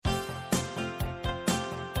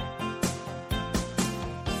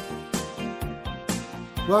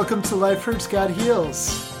Welcome to Life Hurts, God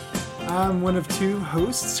Heals. I'm one of two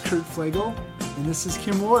hosts, Kurt Flegel, and this is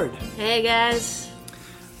Kim Ward. Hey guys.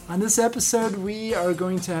 On this episode, we are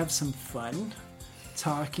going to have some fun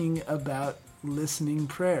talking about listening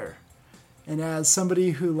prayer. And as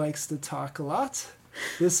somebody who likes to talk a lot,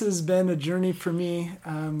 this has been a journey for me,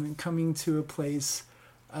 coming to a place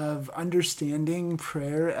of understanding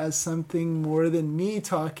prayer as something more than me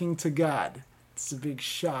talking to God. It's a big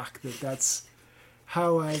shock that that's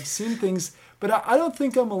how I've seen things, but I don't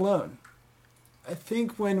think I'm alone. I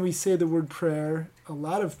think when we say the word prayer, a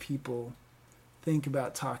lot of people think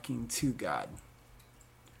about talking to God.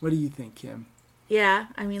 What do you think, Kim? Yeah,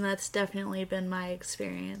 I mean, that's definitely been my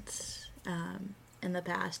experience in the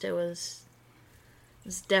past. It was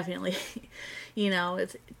definitely,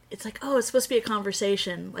 it's like, oh, it's supposed to be a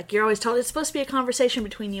conversation. Like you're always told it's supposed to be a conversation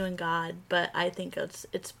between you and God, but I think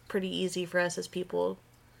it's pretty easy for us as people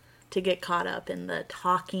to get caught up in the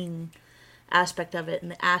talking aspect of it and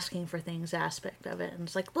the asking for things aspect of it. And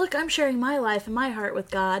it's like, look, I'm sharing my life and my heart with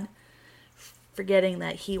God, forgetting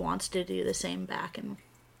that He wants to do the same back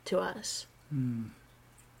to us.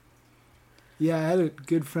 Yeah, I had a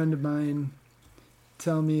good friend of mine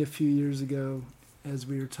tell me a few years ago as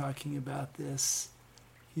we were talking about this.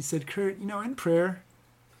 He said, Kurt, in prayer,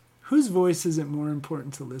 whose voice is it more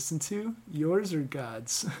important to listen to, yours or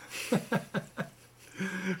God's?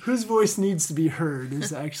 Whose voice needs to be heard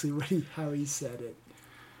is actually how he said it.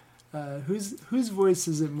 Whose voice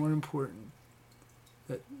is it more important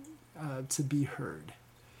to be heard?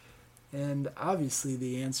 And obviously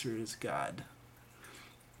the answer is God.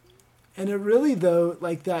 And it really, though,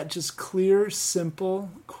 like that just clear, simple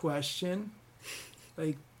question,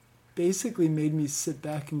 like basically made me sit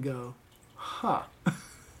back and go, huh.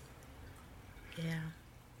 Yeah.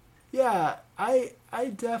 Yeah, I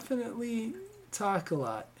definitely talk a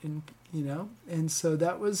lot, and so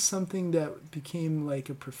that was something that became like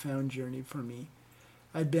a profound journey for me.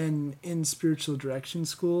 I'd been in spiritual direction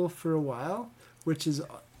school for a while, which is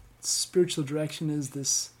spiritual direction is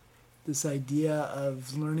this idea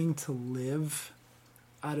of learning to live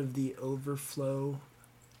out of the overflow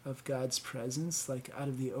of God's presence, like out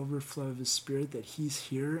of the overflow of His Spirit, that He's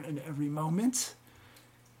here in every moment,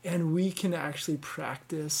 and we can actually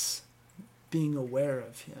practice being aware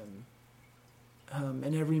of Him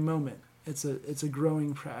in every moment. It's a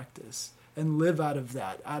growing practice, and live out of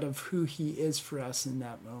that, out of who He is for us in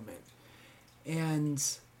that moment. And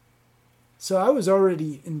so I was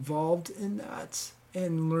already involved in that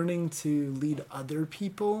and learning to lead other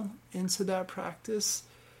people into that practice.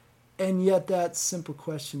 And yet that simple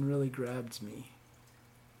question really grabbed me,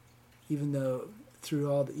 even though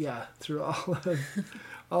through all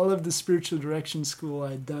of the spiritual direction school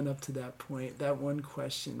I'd done up to that point, that one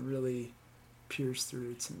question really pierced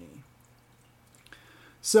through to me.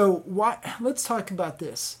 So let's talk about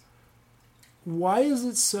this. Why is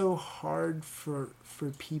it so hard for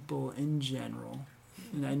people in general?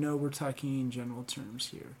 And I know we're talking in general terms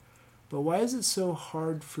here, but why is it so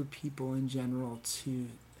hard for people in general to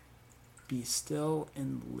be still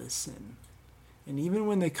and listen? And even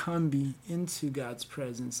when they come into God's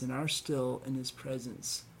presence and are still in His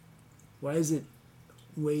presence, why is it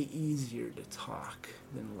way easier to talk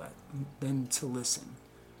than to listen?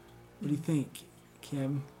 What do you think,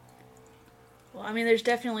 Kim? Well, I mean, there's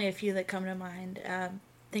definitely a few that come to mind.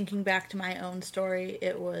 Thinking back to my own story,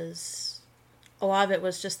 a lot of it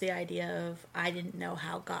was just the idea of I didn't know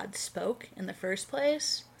how God spoke in the first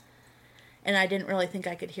place, and I didn't really think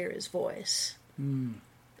I could hear His voice.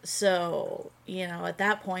 So, at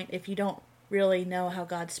that point, if you don't really know how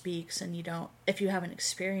God speaks and if you haven't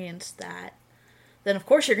experienced that, then of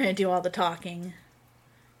course you're going to do all the talking.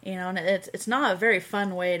 And it's not a very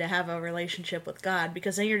fun way to have a relationship with God,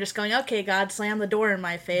 because then you're just going, okay, God, slam the door in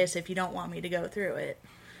my face if you don't want me to go through it.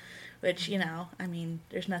 Which, I mean,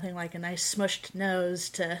 there's nothing like a nice smushed nose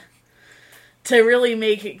to really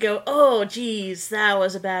make it go, oh, geez, that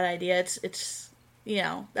was a bad idea. It's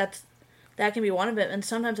that can be one of it. And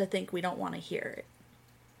sometimes I think we don't want to hear it.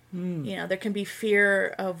 There can be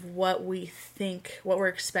fear of what we're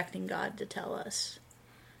expecting God to tell us.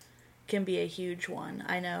 Can be a huge one.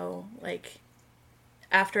 I know, like,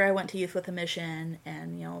 after I went to Youth with a Mission,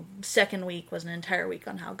 and, second week was an entire week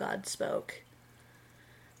on how God spoke.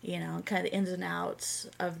 Kind of the ins and outs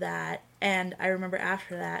of that. And I remember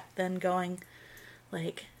after that, then going,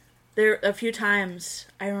 like, there a few times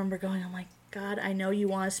I remember going, I'm like, God, I know you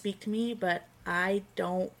want to speak to me, but I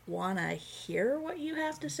don't want to hear what you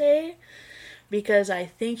have to say, because I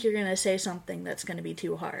think you're going to say something that's going to be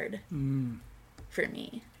too hard for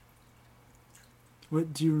me.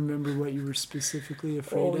 What do you remember what you were specifically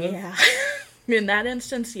afraid of? Yeah. In that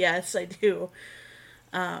instance, yes, I do.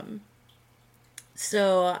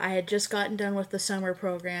 So I had just gotten done with the summer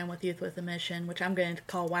program with Youth with a Mission, which I'm going to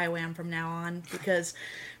call YWAM from now on because,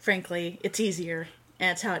 frankly, it's easier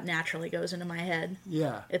and it's how it naturally goes into my head.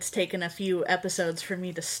 Yeah. It's taken a few episodes for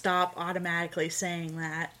me to stop automatically saying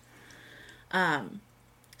that.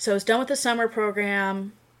 So I was done with the summer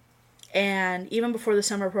program, and even before the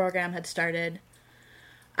summer program had started,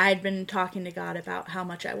 I'd been talking to God about how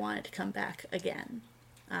much I wanted to come back again.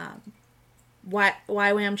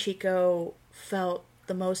 YWAM Chico felt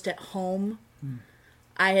the most at home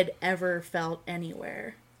I had ever felt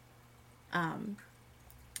anywhere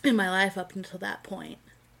in my life up until that point.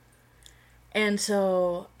 And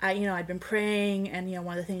so I'd been praying, and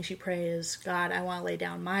one of the things you pray is, God, I want to lay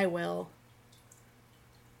down my will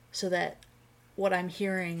so that what I'm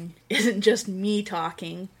hearing isn't just me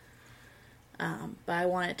talking, but I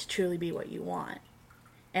want it to truly be what you want.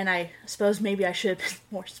 And I suppose maybe I should have been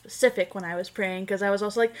more specific when I was praying, because I was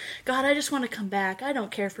also like, God, I just want to come back. I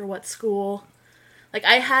don't care for what school. Like,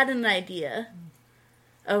 I had an idea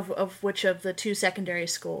of which of the 2 secondary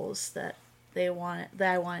schools that I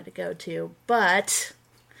wanted to go to. But,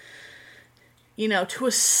 to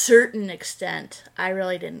a certain extent, I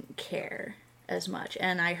really didn't care as much.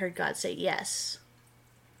 And I heard God say yes,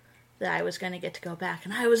 that I was going to get to go back.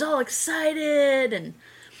 And I was all excited and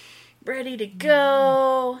ready to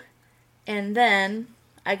go. And then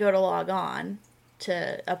I go to log on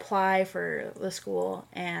to apply for the school,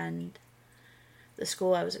 and the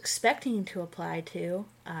school I was expecting to apply to,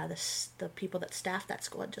 the people that staffed that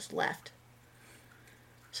school had just left.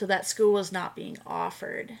 So that school was not being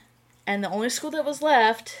offered. And the only school that was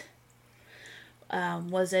left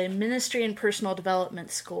was a ministry and personal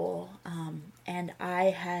development school. And I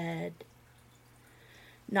had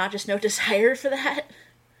not just no desire for that,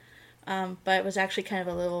 but was actually kind of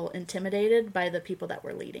a little intimidated by the people that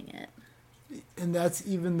were leading it. And that's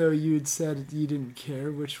even though you had said you didn't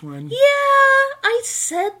care which one? Yeah, I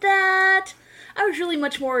said that. I was really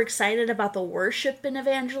much more excited about the worship and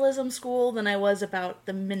evangelism school than I was about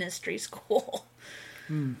the ministry school.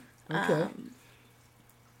 Okay.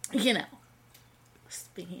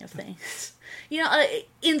 Speaking of things,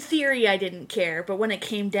 in theory I didn't care, but when it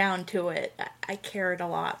came down to it, I cared a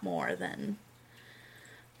lot more than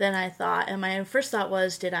I thought. And my first thought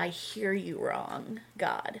was, did I hear you wrong,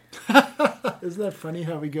 God? Isn't that funny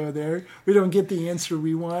how we go there? We don't get the answer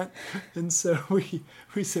we want, and so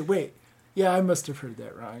we say, wait, yeah, I must have heard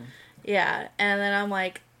that wrong. Yeah, and then I'm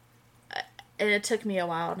like, and it took me a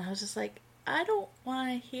while, and I was just like, I don't want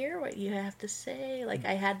to hear what you have to say. Like,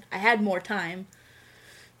 I had more time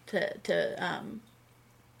to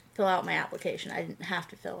fill out my application. I didn't have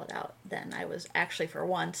to fill it out then. I was actually, for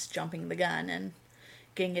once, jumping the gun and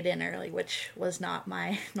getting it in early, which was not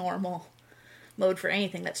my normal mode for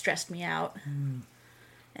anything that stressed me out.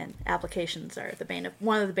 And applications are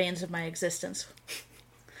one of the banes of my existence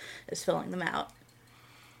is filling them out,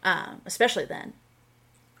 especially then.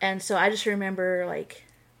 And so I just remember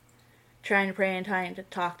trying to pray and trying to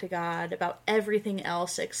talk to God about everything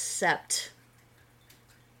else except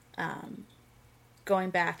going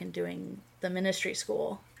back and doing the ministry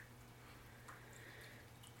school.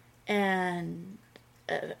 And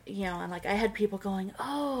and I had people going,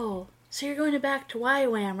 oh, so you're going back to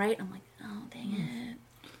YWAM, right? I'm like, oh, dang it.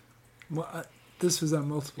 Well, this was on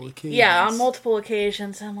multiple occasions. Yeah, on multiple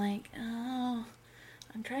occasions. I'm like, oh,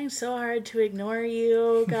 I'm trying so hard to ignore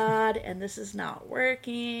you, God, and this is not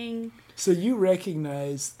working. So you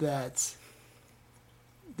recognize that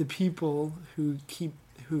the people who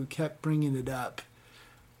kept bringing it up,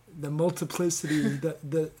 the multiplicity,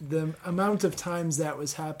 the amount of times that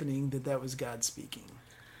was happening, that was God speaking.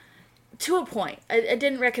 To a point. I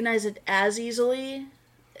didn't recognize it as easily,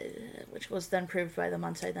 which was then proved by the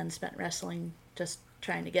months I then spent wrestling, just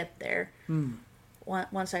trying to get there.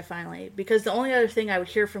 Once I finally... Because the only other thing I would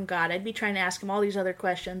hear from God, I'd be trying to ask him all these other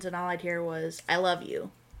questions, and all I'd hear was, I love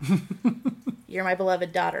you. You're my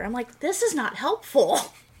beloved daughter. I'm like, this is not helpful.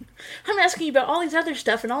 I'm asking you about all these other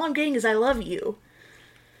stuff, and all I'm getting is, I love you.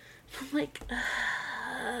 I'm like,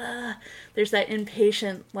 there's that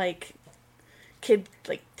impatient, kid,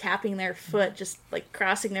 tapping their foot, just,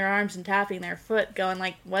 crossing their arms and tapping their foot,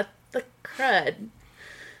 going, what the crud?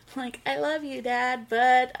 I'm like, I love you, Dad,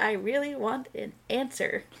 but I really want an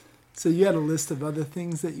answer. So you had a list of other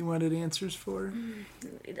things that you wanted answers for?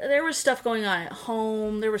 There was stuff going on at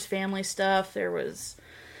home. There was family stuff.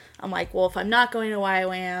 I'm like, well, if I'm not going to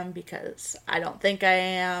YWAM because I don't think I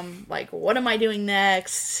am, what am I doing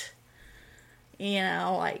next?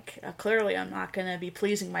 Clearly I'm not going to be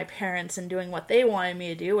pleasing my parents and doing what they wanted me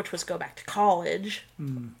to do, which was go back to college.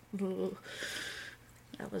 That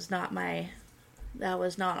was not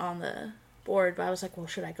on the board, but I was like, well,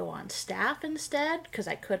 should I go on staff instead? Because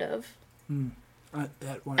I could have. At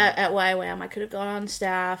YWAM, I could have gone on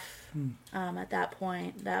staff. At that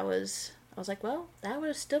point, I was like, well, that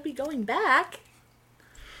would still be going back.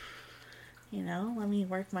 Let me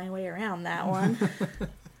work my way around that one.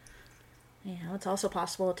 It's also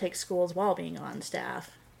possible to take schools while being on staff,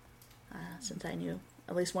 since I knew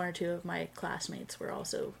at least one or two of my classmates were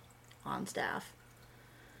also on staff.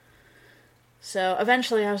 So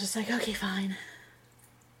eventually I was just like, okay, fine.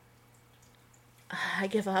 I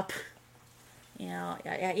give up.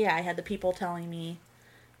 I had the people telling me,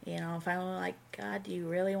 finally like, God, do you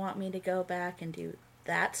really want me to go back and do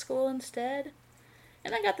that school instead?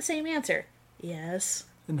 And I got the same answer. Yes.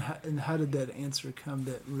 And how did that answer come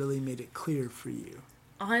that really made it clear for you?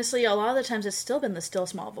 Honestly, a lot of the times it's still been the still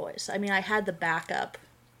small voice. I mean, I had the backup,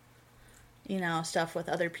 stuff with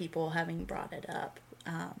other people having brought it up.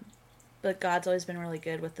 But God's always been really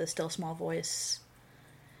good with the still small voice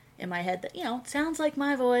in my head that, sounds like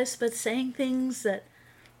my voice, but saying things that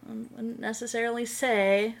I wouldn't necessarily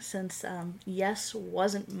say, since yes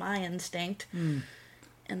wasn't my instinct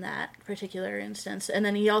in that particular instance. And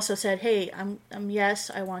then he also said, hey, I'm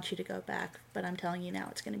yes, I want you to go back, but I'm telling you now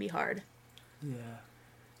it's going to be hard. Yeah.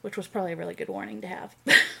 Which was probably a really good warning to have.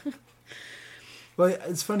 Well,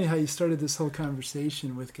 it's funny how you started this whole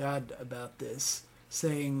conversation with God about this,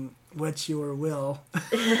 saying, what's your will?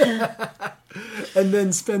 And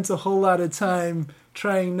then spent a whole lot of time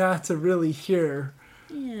trying not to really hear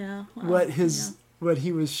what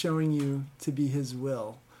he was showing you to be his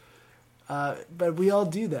will. But we all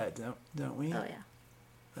do that, don't we? Oh, yeah.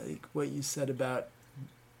 Like what you said about,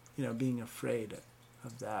 being afraid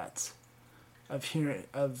of that, of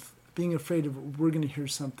being afraid of we're going to hear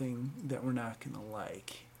something that we're not going to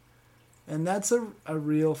like. And that's a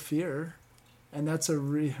real fear. And it's a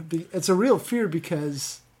real fear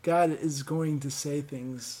because God is going to say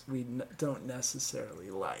things we don't necessarily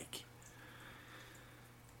like.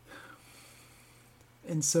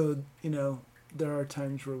 And so, there are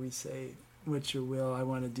times where we say, what's your will? I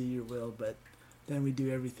want to do your will. But then we do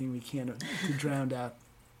everything we can to drown out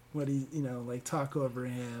what he, talk over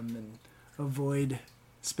him and avoid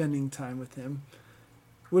spending time with him.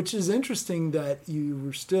 Which is interesting that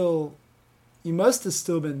you must have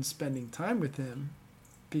still been spending time with him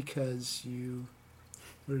because you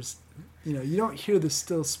don't hear the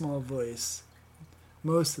still small voice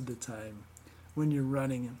most of the time when you're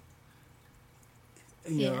running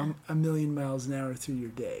a million miles an hour through your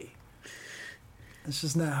day. That's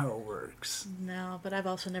just not how it works. No, but I've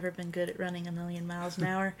also never been good at running a million miles an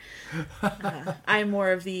hour. I'm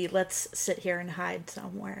more of the let's sit here and hide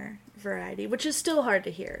somewhere variety, which is still hard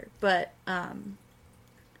to hear. But I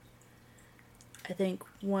think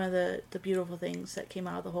one of the beautiful things that came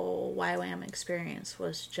out of the whole YWAM experience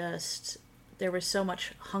was just there was so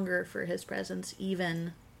much hunger for his presence,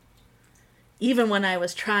 even when I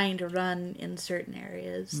was trying to run in certain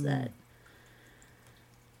areas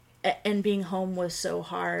and being home was so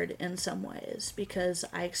hard in some ways because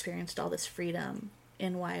I experienced all this freedom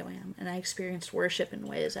in YWAM and I experienced worship in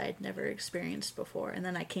ways I had never experienced before. And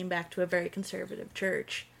then I came back to a very conservative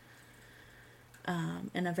church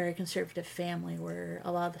in a very conservative family where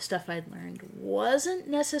a lot of the stuff I'd learned wasn't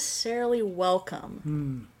necessarily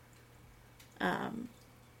welcome.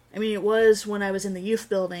 I mean, it was when I was in the youth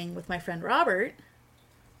building with my friend Robert,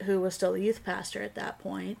 who was still the youth pastor at that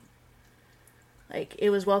point. Like, it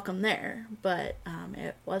was welcome there, but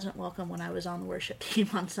it wasn't welcome when I was on the worship team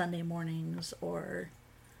on Sunday mornings or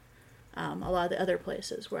a lot of the other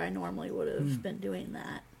places where I normally would have been doing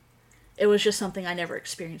that. It was just something I never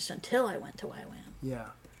experienced until I went to YWAM. Yeah.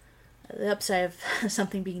 The upside of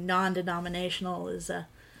something being non-denominational is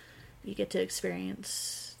you get to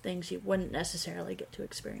experience things you wouldn't necessarily get to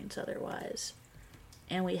experience otherwise.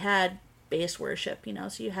 And we had base worship,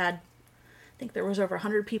 so you had, I think there was over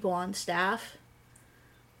 100 people on staff,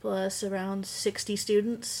 plus around 60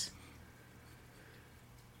 students.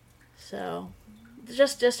 So,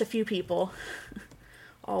 just a few people,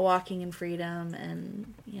 all walking in freedom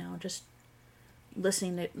and, just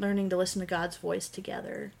learning to listen to God's voice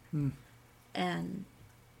together. And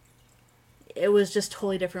it was just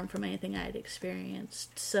totally different from anything I had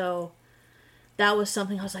experienced. So that was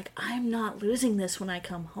something I was like, I'm not losing this when I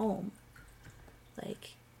come home.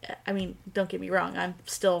 Like, I mean, don't get me wrong, I'm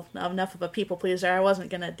still enough of a people pleaser. I wasn't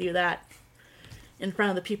going to do that in front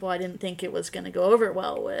of the people I didn't think it was going to go over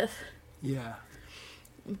well with. Yeah.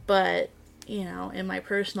 But, in my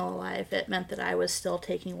personal life, it meant that I was still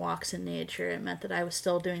taking walks in nature. It meant that I was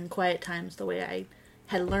still doing quiet times the way I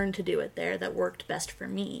had learned to do it there that worked best for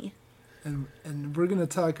me. And we're going to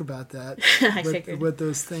talk about that, what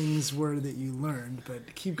those things were that you learned,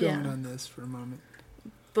 but keep going on this for a moment.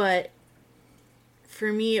 But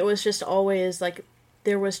for me, it was just always like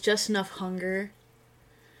there was just enough hunger,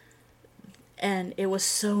 and it was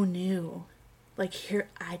so new. Like here,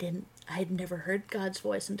 I had never heard God's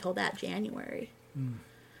voice until that January.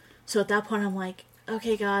 So at that point, I'm like,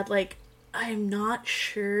 okay, God, like, I'm not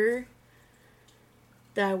sure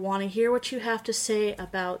that I want to hear what you have to say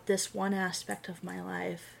about this one aspect of my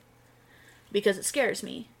life, because it scares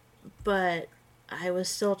me. But I was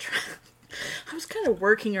still I was kind of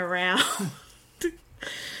working around.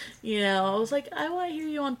 I was like, I want to hear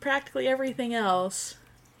you on practically everything else,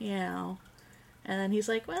 And then he's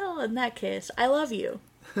like, well, in that case, I love you.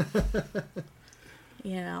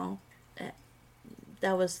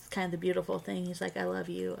 That was kind of the beautiful thing. He's like, I love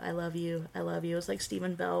you, I love you, I love you. It was like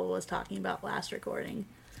Stephen Bell was talking about last recording.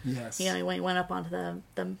 Yes. He went up onto the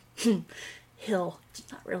hill.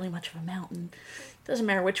 It's not really much of a mountain. Doesn't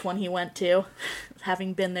matter which one he went to,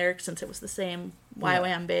 having been there since it was the same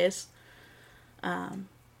YWAM base.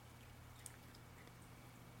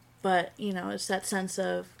 But, it's that sense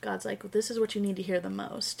of God's like, well, this is what you need to hear the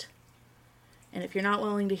most. And if you're not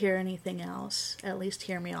willing to hear anything else, at least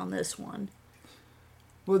hear me on this one.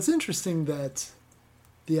 Well, it's interesting that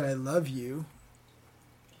the I love you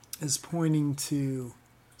is pointing to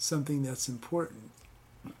something that's important.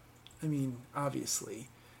 I mean, obviously,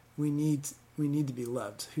 we need to be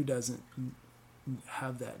loved. Who doesn't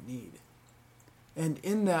have that need? And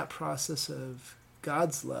in that process of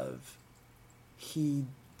God's love, he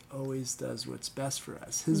always does what's best for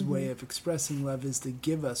us. His way of expressing love is to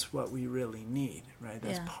give us what we really need, right?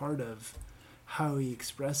 That's part of how he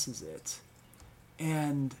expresses it.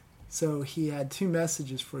 And so he had two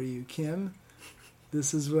messages for you, Kim.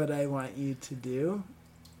 This is what I want you to do,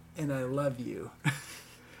 and I love you.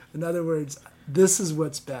 In other words, this is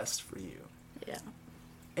what's best for you. Yeah.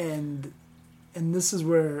 And this is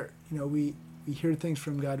where, we hear things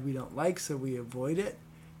from God we don't like, so we avoid it,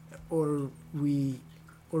 or we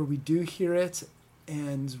do hear it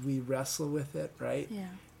and we wrestle with it, right? Yeah.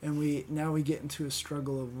 And we get into a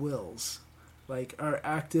struggle of wills. Like our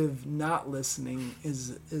active not listening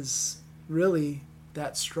is really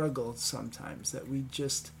that struggle sometimes, that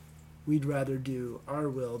we'd rather do our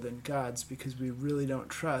will than God's because we really don't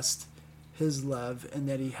trust his love and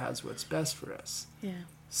that he has what's best for us. Yeah.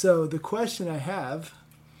 So the question I have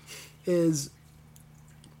is,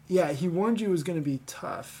 he warned you it was going to be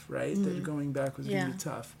tough, right? That going back was going to be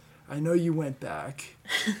tough. I know you went back.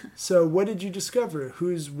 So what did you discover?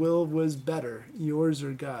 Whose will was better, yours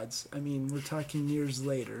or God's? I mean, we're talking years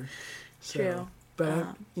later. So, true.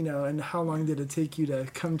 But, and how long did it take you to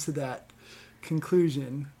come to that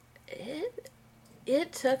conclusion?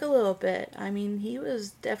 It took a little bit. I mean, he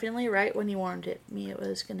was definitely right when he warned me it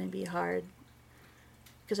was going to be hard.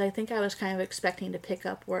 Because I think I was kind of expecting to pick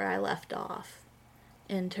up where I left off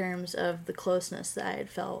in terms of the closeness that I had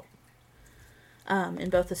felt in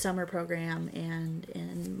both the summer program and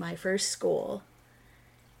in my first school.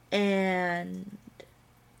 And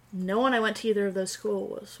no one I went to either of those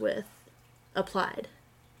schools with applied.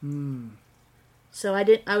 So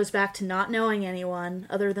I was back to not knowing anyone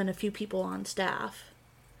other than a few people on staff.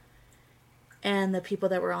 And the people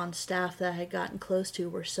that were on staff that I had gotten close to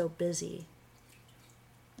were so busy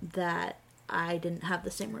that I didn't have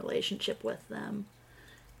the same relationship with them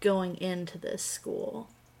going into this school.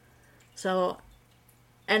 So,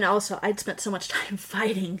 and also I'd spent so much time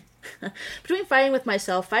fighting between fighting with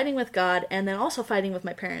myself, fighting with God, and then also fighting with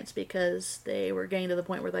my parents because they were getting to the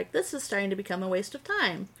point where like, this is starting to become a waste of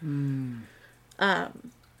time.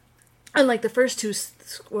 Unlike the first two,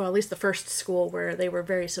 well, at least the first school where they were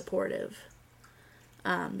very supportive.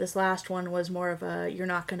 This last one was more of a, you're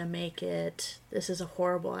not going to make it. This is a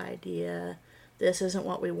horrible idea. This isn't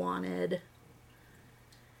what we wanted.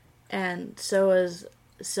 And so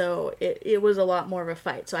it was a lot more of a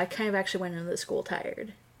fight. So I kind of actually went into the school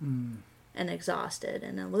tired and exhausted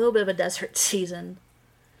and a little bit of a desert season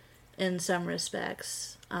in some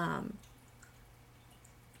respects.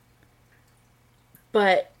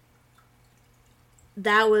 But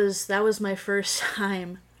that was my first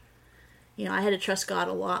time. I had to trust God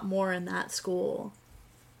a lot more in that school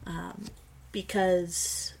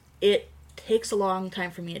because it takes a long time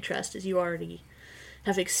for me to trust, as you already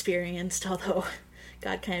have experienced, although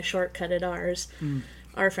God kind of shortcutted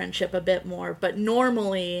our friendship a bit more. But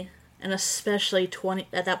normally, and especially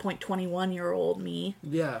at that point, 21-year-old me.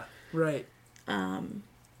 Yeah, right.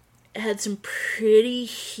 had some pretty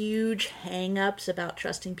huge hang-ups about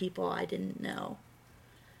trusting people I didn't know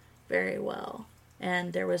very well.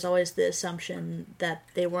 And there was always the assumption that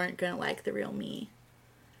they weren't going to like the real me.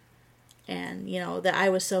 And, you know, that I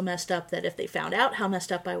was so messed up that if they found out how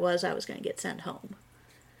messed up I was going to get sent home.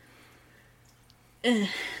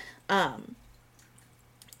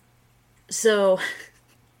 So,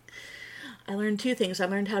 I learned two things. I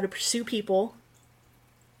learned how to pursue people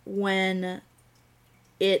when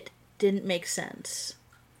it didn't make sense.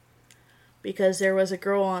 Because there was a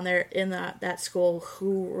girl on there in that school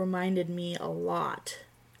who reminded me a lot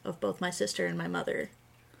of both my sister and my mother.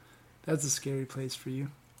 That's a scary place for you.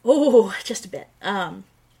 Oh, just a bit. And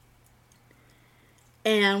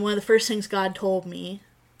one of the first things God told me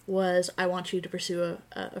was, I want you to pursue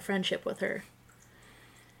a friendship with her.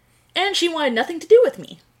 And she wanted nothing to do with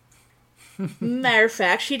me. Matter of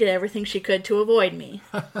fact, she did everything she could to avoid me.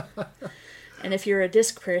 And if you're a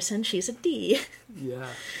disc person, she's a D. Yeah.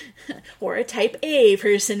 Or a type A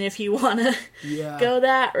person if you want to go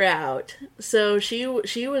that route. So she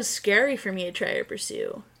was scary for me to try to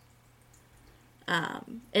pursue.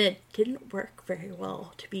 And it didn't work very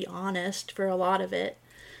well, to be honest, for a lot of it.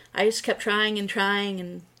 I just kept trying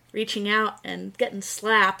and reaching out and getting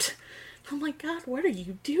slapped. I'm like, God, what are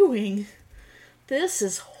you doing? This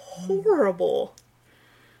is horrible.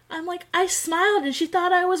 I'm like, I smiled and she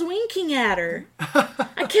thought I was winking at her.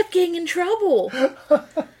 I kept getting in trouble.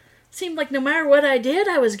 Seemed like no matter what I did,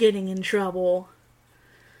 I was getting in trouble.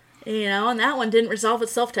 You know, and that one didn't resolve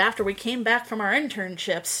itself till after we came back from our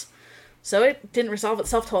internships. So it didn't resolve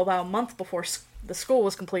itself till about a month before the school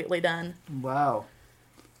was completely done. Wow.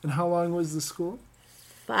 And how long was the school?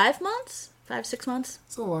 5 months? 6 months.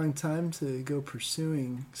 It's a long time to go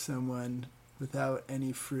pursuing someone without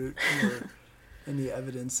any fruit or any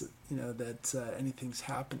evidence, you know, that anything's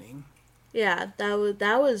happening. Yeah,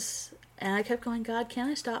 that was, and I kept going, God, can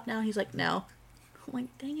I stop now? He's like, no. I'm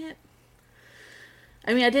like, dang it.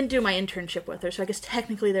 I mean, I didn't do my internship with her, so I guess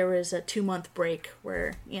technically there was a 2-month break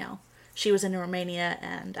where, you know, she was in Romania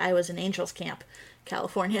and I was in Angels Camp,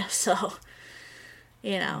 California, so,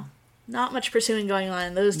 you know, not much pursuing going on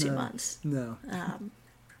in those 2 months. No.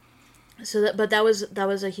 But that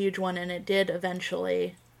was a huge one, and it did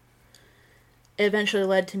eventually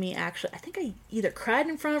led to me actually, I think I either cried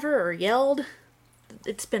in front of her or yelled.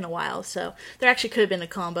 It's been a while, so there actually could have been a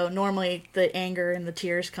combo. Normally the anger and the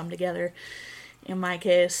tears come together in my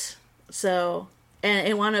case. So, and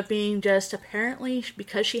it wound up being just apparently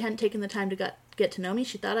because she hadn't taken the time to get to know me,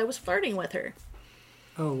 she thought I was flirting with her.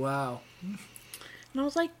 Oh, wow. And I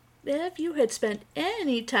was like, if you had spent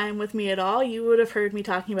any time with me at all, you would have heard me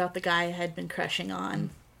talking about the guy I had been crushing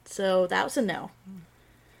on. So that was a no.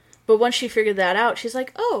 But once she figured that out, she's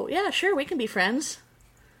like, oh, yeah, sure, we can be friends.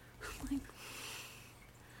 I'm like,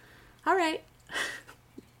 all right.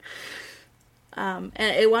 And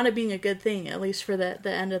it wound up being a good thing, at least for the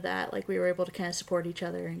end of that. Like, we were able to kind of support each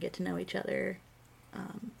other and get to know each other.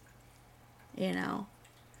 You know.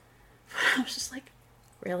 I was just like,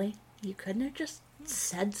 really? You couldn't have just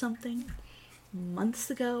said something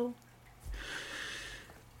months ago?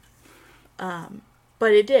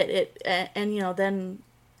 But it did. And you know, then,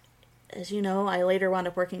 as you know, I later wound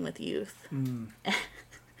up working with youth. And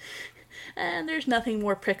there's nothing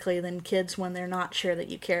more prickly than kids when they're not sure that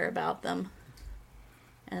you care about them.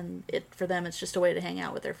 And for them, it's just a way to hang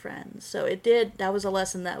out with their friends. So that was a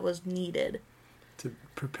lesson that was needed. To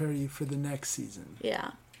prepare you for the next season.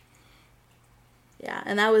 Yeah. Yeah,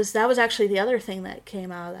 and that was actually the other thing that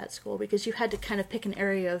came out of that school, because you had to kind of pick an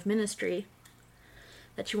area of ministry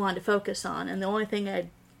that you wanted to focus on. And the only thing I'd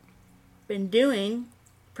been doing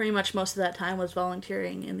pretty much most of that time was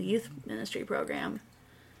volunteering in the youth ministry program.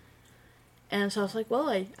 And so I was like, well,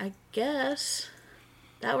 I guess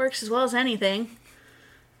that works as well as anything.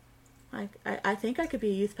 I think I could be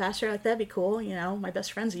a youth pastor. Like, that'd be cool. You know, my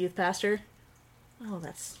best friend's a youth pastor. Oh,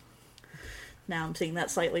 now I'm seeing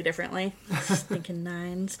that slightly differently. Just thinking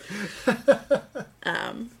nines.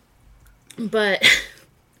 But,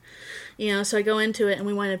 you know, so I go into it and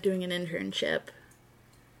we wind up doing an internship.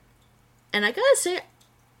 And I gotta say,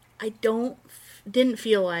 I didn't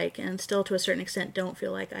feel like, and still to a certain extent don't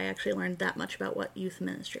feel like, I actually learned that much about what youth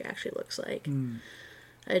ministry actually looks like.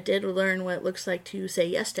 I did learn what it looks like to say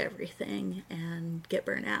yes to everything and get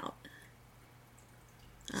burnt out.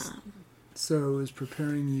 So it was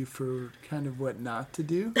preparing you for kind of what not to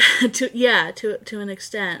do? to an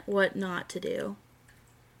extent, what not to do.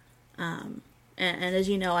 And as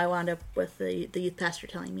you know, I wound up with the youth pastor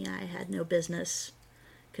telling me I had no business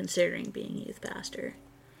considering being a youth pastor.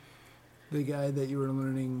 The guy that you were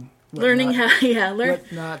learning what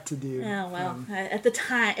not to do. Yeah, well, at the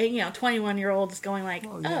time, 21-year-old is going like,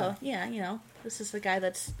 this is the guy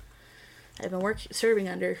that's I've been serving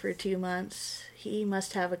under for 2 months. He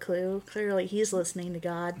must have a clue. Clearly, he's listening to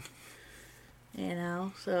God.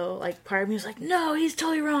 So like part of me was like, no, he's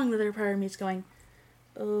totally wrong. The other part of me is going,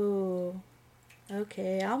 oh,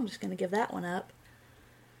 okay, I'm just going to give that one up.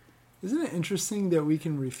 Isn't it interesting that we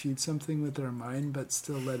can refute something with our mind but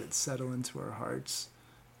still let it settle into our hearts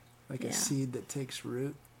like a seed that takes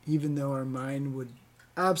root, even though our mind would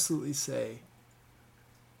absolutely say,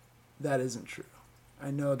 that isn't true. I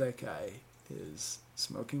know that guy is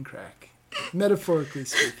smoking crack. Metaphorically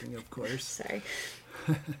speaking, of course.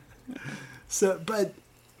 Sorry. But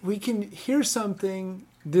we can hear something,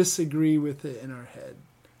 disagree with it in our head.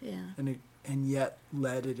 Yeah. And yet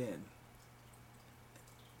let it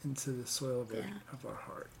into the soil of our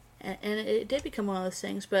heart. And it did become one of those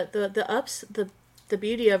things, but the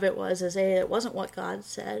beauty of it was, it wasn't what God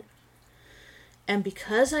said. And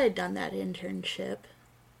because I had done that internship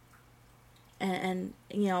and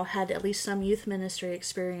had at least some youth ministry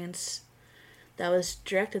experience that was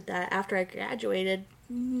directed that after I graduated,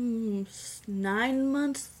 11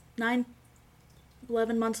 months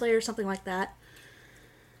later, something like that,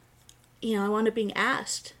 I wound up being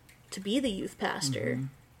asked to be the youth pastor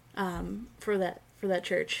for that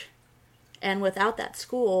church. And without that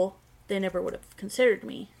school, they never would have considered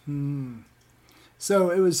me.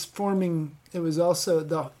 So it was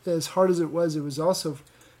also, as hard as it was also,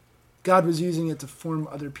 God was using it to form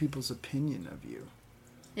other people's opinion of you.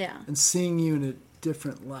 Yeah. And seeing you in a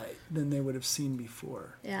different light than they would have seen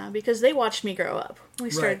before. Yeah, because they watched me grow up. We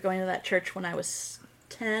started going to that church when I was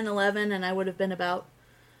 10, 11, and I would have been about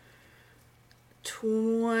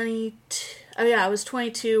 22. Oh yeah, I was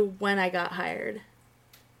 22 when I got hired.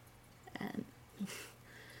 And,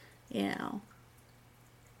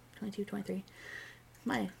 22, 23.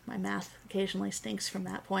 My math occasionally stinks from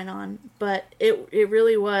that point on. But it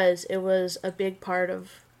really was. It was a big part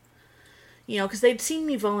of, because they'd seen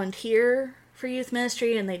me volunteer for youth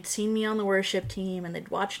ministry, and they'd seen me on the worship team, and they'd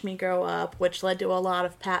watched me grow up, which led to a lot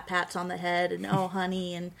of pats on the head and oh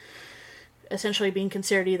honey, and essentially being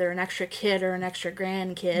considered either an extra kid or an extra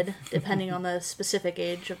grandkid, depending on the specific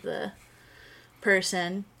age of the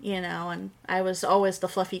person, and I was always the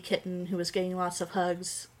fluffy kitten who was getting lots of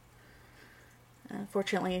hugs.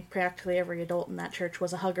 Fortunately, practically every adult in that church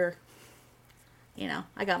was a hugger.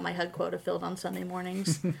 I got my hug quota filled on Sunday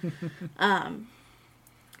mornings.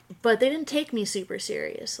 But they didn't take me super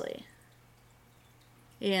seriously.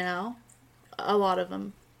 A lot of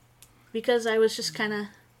them. Because I was just kind of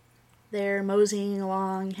there moseying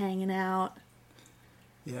along, hanging out.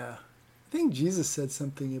 Yeah. I think Jesus said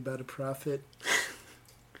something about a prophet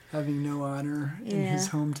having no honor in his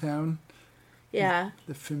hometown. Yeah.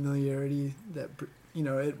 The familiarity that,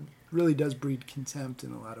 it really does breed contempt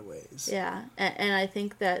in a lot of ways. Yeah. And I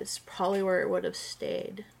think that's probably where it would have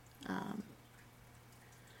stayed.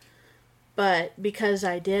 But because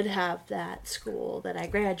I did have that school that I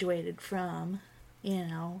graduated from,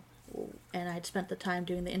 and I'd spent the time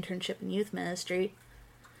doing the internship in youth ministry,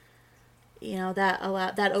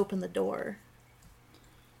 that opened the door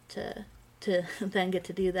to then get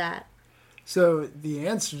to do that. So the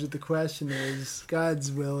answer to the question is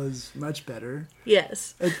God's will is much better.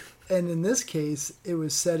 Yes. And in this case, it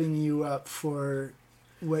was setting you up for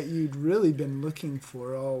what you'd really been looking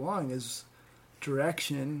for all along, is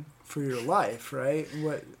direction for your life, right?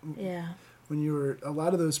 When you were, a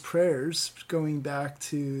lot of those prayers, going back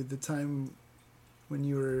to the time when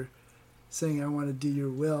you were saying, I want to do your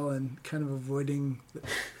will, and kind of avoiding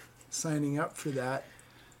signing up for that,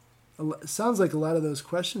 it sounds like a lot of those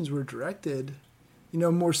questions were directed,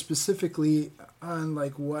 more specifically on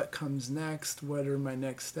like what comes next, what are my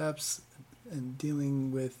next steps, and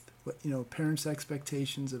dealing with parents'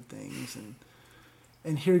 expectations of things,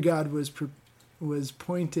 and here God was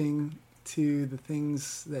pointing to the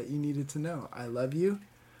things that you needed to know. I love you.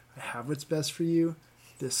 I have what's best for you.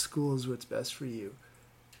 This school is what's best for you.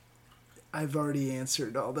 I've already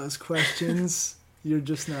answered all those questions. You're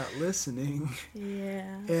just not listening.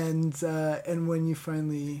 Yeah. And when you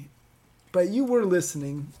finally, but you were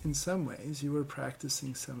listening in some ways. You were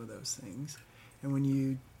practicing some of those things.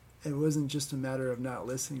 And it wasn't just a matter of not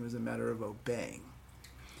listening. It was a matter of obeying.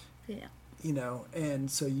 Yeah.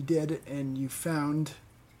 And so you did, and you found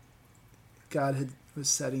God was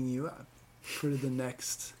setting you up for the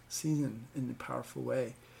next season in a powerful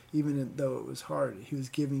way, even though it was hard. He was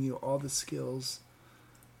giving you all the skills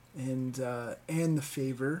and the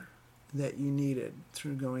favor that you needed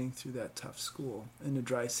through going through that tough school in a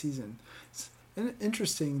dry season. And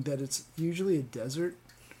interesting that it's usually a desert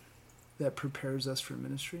that prepares us for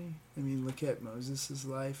ministry. I mean, look at Moses'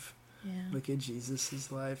 life. Yeah. Look at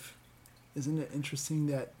Jesus' life. Isn't it interesting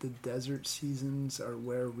that the desert seasons are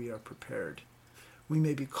where we are prepared? We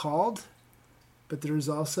may be called, but there's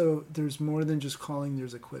more than just calling,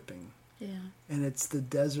 there's equipping. Yeah. And it's the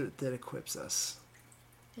desert that equips us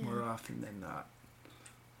Yeah. more often than not.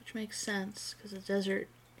 Which makes sense, because the desert,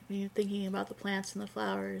 when you're thinking about the plants and the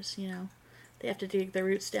flowers, they have to dig their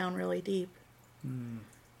roots down really deep.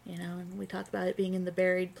 And we talk about it being in the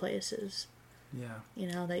buried places. Yeah.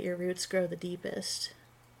 That your roots grow the deepest.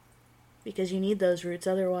 Because you need those roots,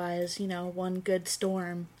 otherwise, one good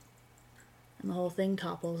storm and the whole thing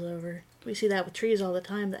topples over. We see that with trees all the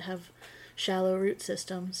time that have shallow root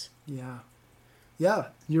systems. Yeah. Yeah,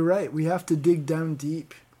 you're right. We have to dig down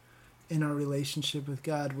deep in our relationship with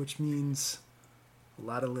God, which means a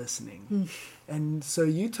lot of listening. And so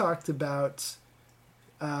you talked about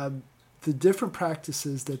the different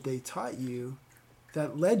practices that they taught you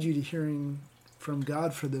that led you to hearing from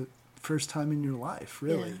God for the first time in your life,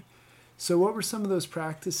 really. Yeah. So what were some of those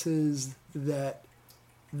practices that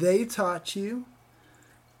they taught you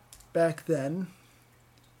back then?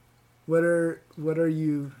 What are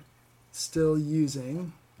you still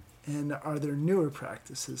using? And are there newer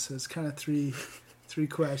practices? So it's kind of three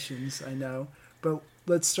questions, I know. But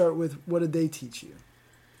let's start with, what did they teach you?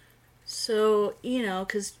 So,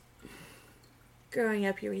 because growing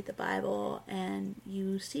up, you read the Bible and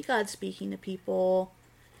you see God speaking to people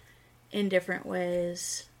in different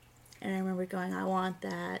ways. And I remember going, I want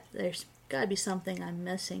that. There's got to be something I'm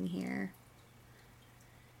missing here.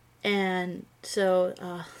 And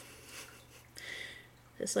so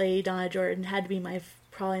this lady, Donna Jordan, had to be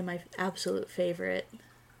probably my absolute favorite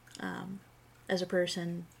as a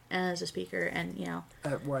person and as a speaker, and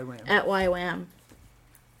At YWAM. At YWAM,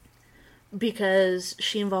 because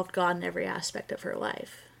she involved God in every aspect of her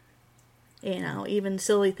life. Even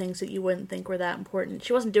silly things that you wouldn't think were that important.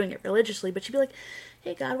 She wasn't doing it religiously, but she'd be like,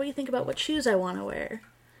 "Hey God, what do you think about what shoes I want to wear?"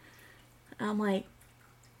 And I'm like,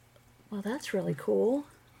 "Well, that's really cool.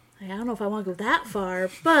 I don't know if I want to go that far,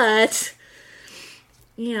 but."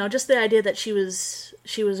 Just the idea that she was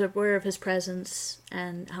aware of his presence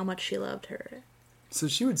and how much she loved her. So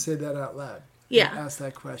she would say that out loud. Yeah. Ask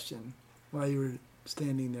that question while you were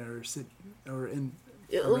standing there or sitting or in.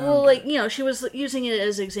 Well, like, she was using it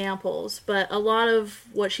as examples, but a lot of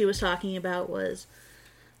what she was talking about was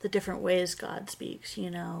the different ways God speaks,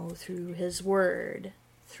 through his word,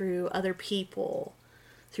 through other people,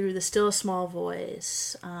 through the still small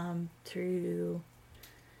voice,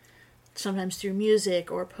 sometimes through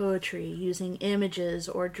music or poetry, using images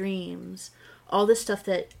or dreams, all this stuff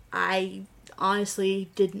that I honestly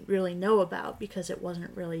didn't really know about because it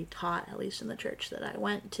wasn't really taught, at least in the church that I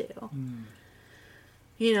went to.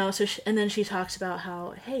 And then she talks about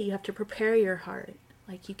how, hey, you have to prepare your heart.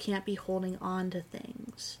 Like, you can't be holding on to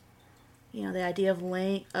things. The idea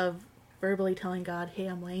of verbally telling God, hey,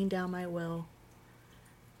 I'm laying down my will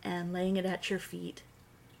and laying it at your feet,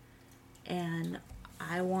 and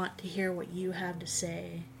I want to hear what you have to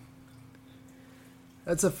say.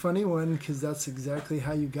 That's a funny one, because that's exactly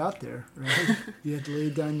how you got there, right? You had to lay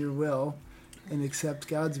down your will and accept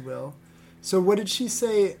God's will. So what did she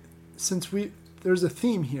say, since there's a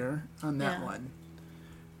theme here on that one.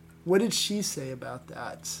 What did she say about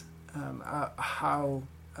that? How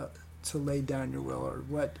to lay down your will, or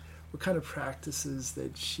what kind of practices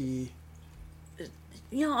that she...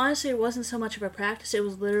 Honestly, it wasn't so much of a practice. It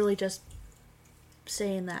was literally just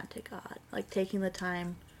saying that to God, like taking the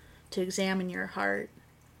time to examine your heart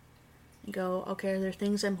and go, okay, are there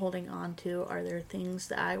things I'm holding on to? Are there things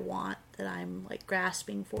that I want, that I'm like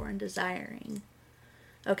grasping for and desiring?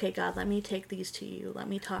 Okay, God, let me take these to you. Let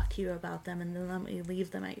me talk to you about them, and then let me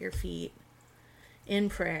leave them at your feet in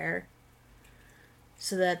prayer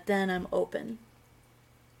so that then I'm open.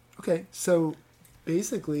 Okay, so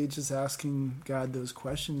basically just asking God those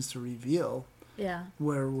questions to reveal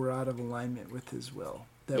where we're out of alignment with his will.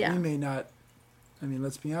 That we may not,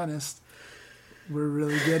 let's be honest, we're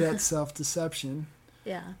really good at self-deception.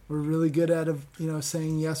 Yeah. We're really good at,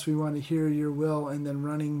 saying, yes, we want to hear your will, and then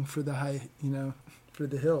running for the high, for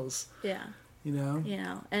the hills. Yeah.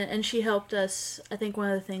 And she helped us. I think one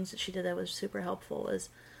of the things that she did that was super helpful is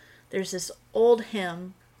there's this old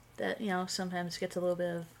hymn that, sometimes gets a little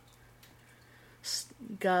bit of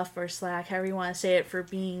guff or slack, however you want to say it, for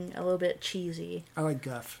being a little bit cheesy. I like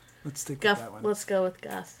guff. Let's stick guff, with that one. Let's go with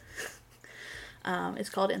guff. It's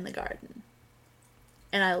called In the Garden.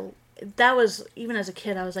 And that was, even as a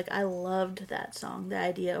kid, I was like, I loved that song. The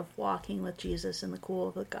idea of walking with Jesus in the cool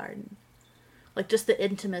of the garden. Like just the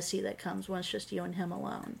intimacy that comes when it's just you and him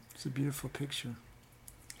alone. It's a beautiful picture.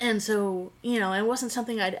 And so, it wasn't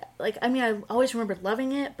something I'd like. I mean, I always remembered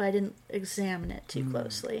loving it, but I didn't examine it too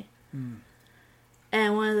closely.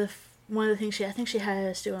 And one of the things I think she had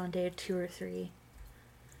us do it on day 2 or 3.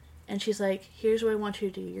 And she's like, "Here's what I want you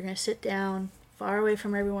to do. You're gonna sit down, far away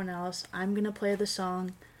from everyone else. I'm gonna play the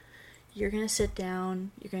song. You're gonna sit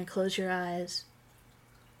down. You're gonna close your eyes,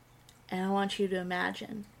 and I want you to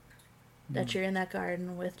imagine that you're in that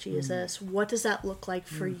garden with Jesus. What does that look like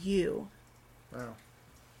for you?" Wow.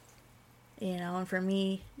 And for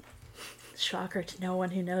me, shocker to no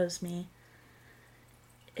one who knows me,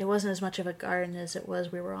 it wasn't as much of a garden as it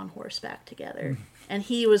was we were on horseback together. And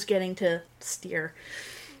he was getting to steer,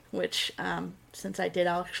 which, since I did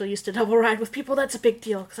actually used to double ride with people, that's a big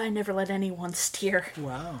deal, because I never let anyone steer.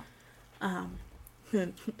 Wow. I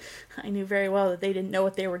knew very well that they didn't know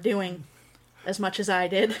what they were doing as much as I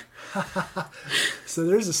did. So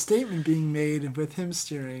there's a statement being made with him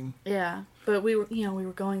steering. Yeah, but we were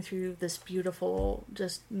going through this beautiful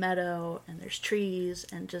just meadow, and there's trees,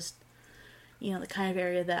 and just, the kind of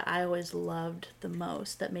area that I always loved the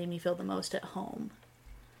most, that made me feel the most at home.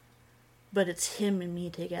 But it's him and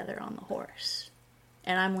me together on the horse,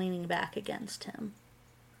 and I'm leaning back against him,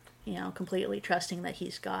 completely trusting that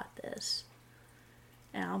he's got this.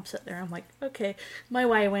 And I'm sitting there, I'm like, okay, my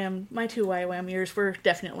two YWAM years were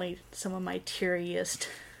definitely some of my teariest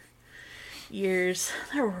years.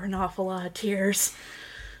 There were an awful lot of tears,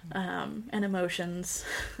 and emotions.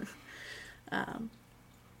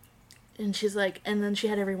 And she's like, and then she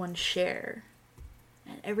had everyone share.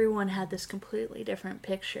 And everyone had this completely different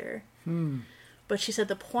picture. But she said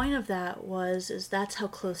the point of that is that's how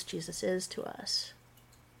close Jesus is to us.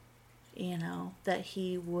 That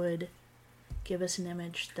he would give us an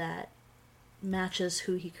image that matches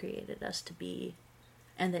who he created us to be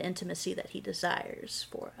and the intimacy that he desires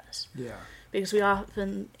for us. Yeah. Because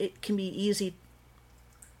it can be easy,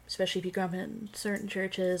 especially if you grew up in certain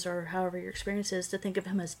churches or however your experience is, to think of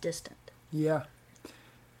him as distant. Yeah.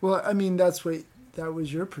 Well, I mean, that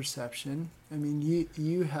was your perception. I mean,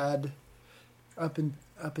 you had, up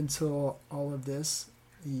until all of this,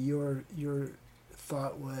 your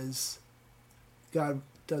thought was, God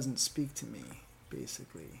doesn't speak to me,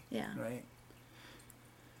 basically. Yeah. Right?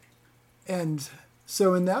 And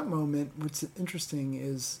so in that moment, what's interesting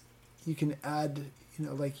is you can add,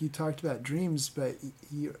 like you talked about dreams, but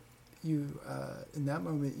you in that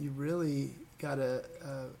moment, you really got a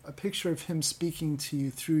picture of him speaking to you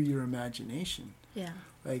through your imagination. Yeah.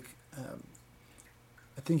 Like,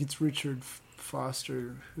 I think it's Richard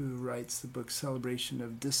Foster who writes the book Celebration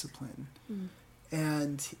of Discipline.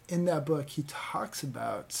 And in that book, he talks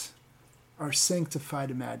about our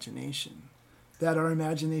sanctified imagination, that our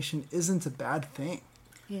imagination isn't a bad thing.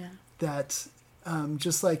 Yeah. That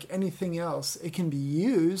just like anything else, it can be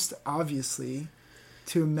used, obviously,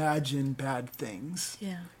 to imagine bad things.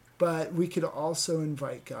 Yeah. But we could also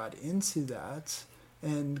invite God into that,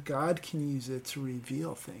 and God can use it to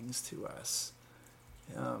reveal things to us.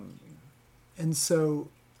 And so,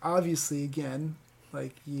 obviously, again,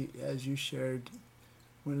 like as you shared,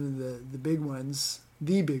 one of the big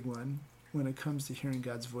one when it comes to hearing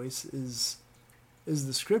God's voice is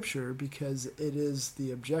the scripture, because it is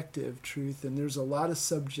the objective truth, and there's a lot of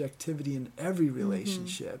subjectivity in every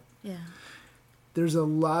relationship. Yeah. There's a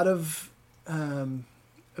lot of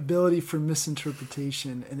ability for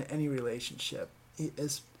misinterpretation in any relationship.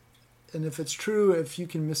 And if it's true, if you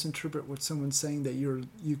can misinterpret what someone's saying, that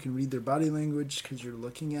you can read their body language because you're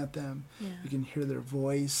looking at them. Yeah. You can hear their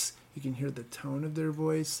voice. You can hear the tone of their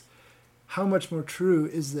voice. How much more true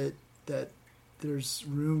is that there's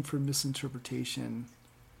room for misinterpretation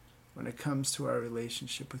when it comes to our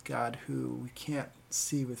relationship with God, who we can't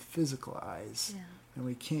see with physical eyes. Yeah. And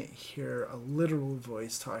we can't hear a literal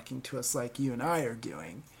voice talking to us like you and I are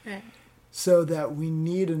doing. Right. So that we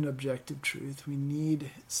need an objective truth. We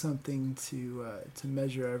need something to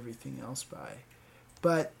measure everything else by.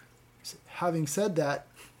 But having said that,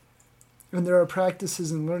 and there are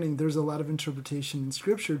practices in learning, there's a lot of interpretation in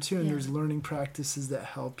Scripture too, and there's learning practices that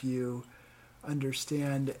help you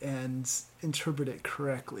understand and interpret it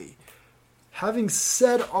correctly. Having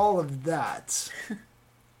said all of that,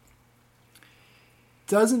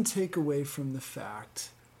 doesn't take away from the fact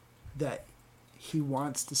that he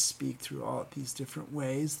wants to speak through all of these different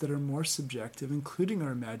ways that are more subjective, including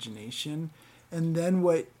our imagination. And then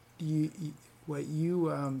what you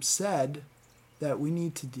said that we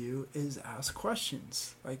need to do is ask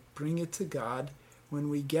questions, like bring it to God when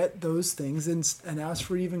we get those things, and ask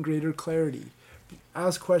for even greater clarity.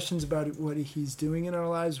 Ask questions about what he's doing in our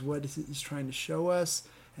lives, what he's trying to show us,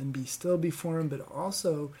 and be still before him, but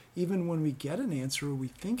also, even when we get an answer or we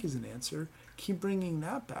think is an answer, keep bringing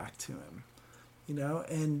that back to him,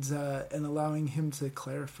 and allowing him to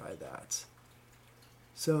clarify that.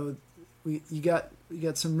 So you got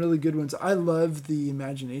some really good ones. I love the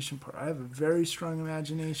imagination part. I have a very strong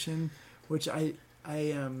imagination, which I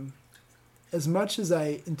as much as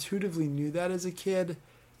I intuitively knew that as a kid,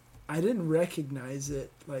 I didn't recognize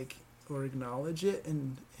it or acknowledge it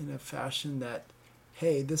in a fashion that,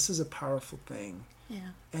 hey, this is a powerful thing. Yeah.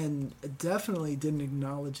 And definitely didn't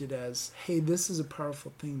acknowledge it as, hey, this is a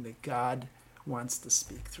powerful thing that God wants to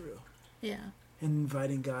speak through. Yeah. And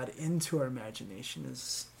inviting God into our imagination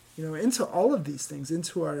is, into all of these things,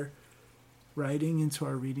 into our writing, into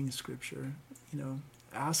our reading of Scripture,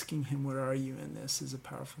 asking him, where are you in this, is a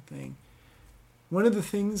powerful thing. One of the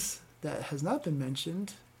things that has not been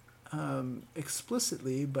mentioned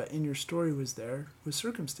explicitly, but in your story was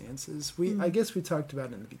circumstances. I guess we talked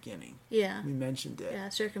about it in the beginning. Yeah. We mentioned it. Yeah,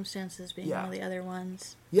 circumstances being one of the other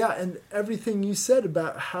ones. Yeah, and everything you said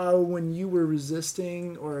about how when you were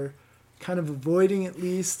resisting or kind of avoiding, at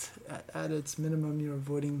least at its minimum, you're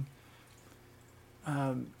avoiding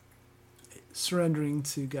surrendering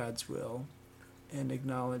to God's will and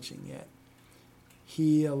acknowledging it.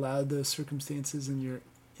 He allowed those circumstances in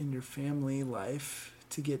your family life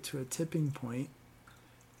to get to a tipping point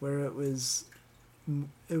where it was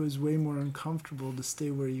way more uncomfortable to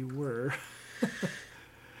stay where you were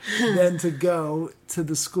than to go to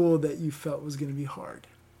the school that you felt was going to be hard.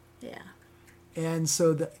 Yeah. And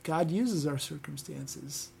so that God uses our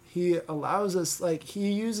circumstances. He allows us,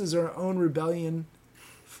 he uses our own rebellion,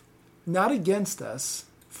 not against us,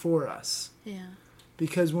 for us. Yeah.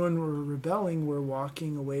 Because when we're rebelling, we're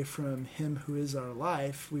walking away from him who is our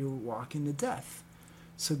life. We will walk into death.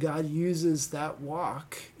 So God uses that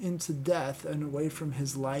walk into death and away from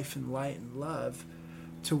his life and light and love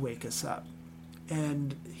to wake us up.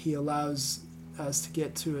 And he allows us to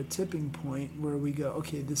get to a tipping point where we go,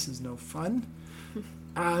 okay, this is no fun.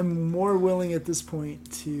 I'm more willing at this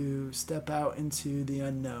point to step out into the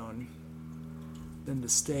unknown than to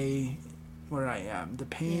stay where I am. The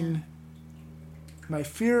pain, my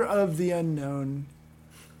fear of the unknown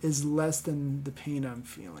is less than the pain I'm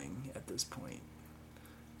feeling at this point.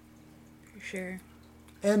 Sure.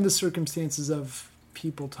 And the circumstances of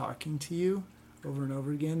people talking to you over and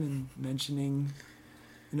over again and mentioning,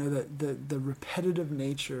 the repetitive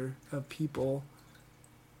nature of people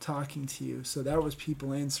talking to you. So that was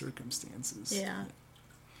people and circumstances. Yeah.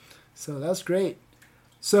 So that's great.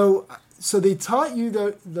 So they taught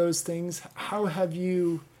you those things. How have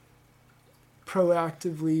you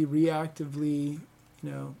proactively, reactively,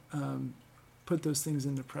 put those things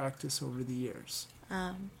into practice over the years?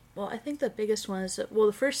 Well, I think the biggest one is,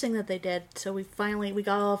 the first thing that they did, so we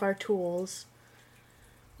got all of our tools,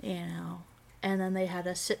 and then they had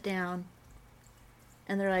us sit down,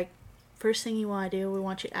 and they're like, first thing you want to do, we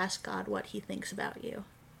want you to ask God what he thinks about you.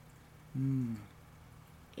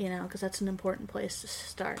 Because that's an important place to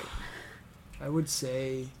start. I would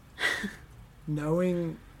say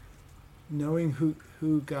knowing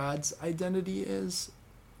who God's identity is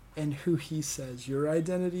and who he says your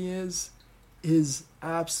identity is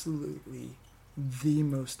absolutely the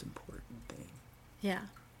most important thing. Yeah.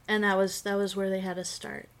 And that was where they had us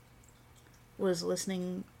start, was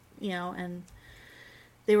listening, and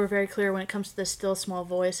they were very clear when it comes to the still small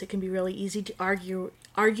voice. It can be really easy to argue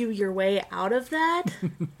your way out of that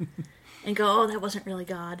and go, oh, that wasn't really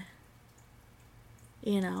God.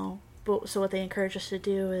 But so what they encourage us to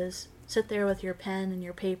do is sit there with your pen and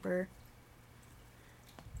your paper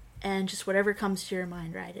and just whatever comes to your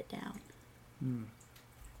mind, write it down. And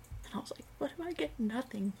I was like, what am I getting?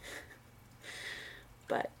 Nothing.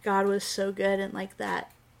 But God was so good and like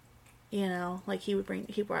that,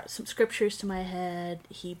 he brought some scriptures to my head.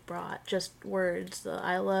 He brought just words,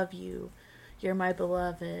 I love you, you're my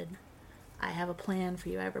beloved, I have a plan for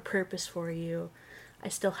you, I have a purpose for you. I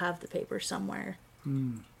still have the paper somewhere.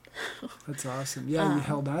 That's awesome. Yeah, you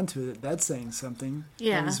held on to it. That's saying something.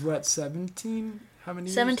 Yeah. That was 17? How many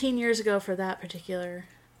years? 17 years ago for that particular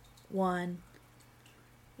one.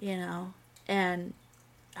 And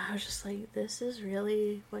I was just like, this is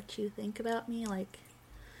really what you think about me?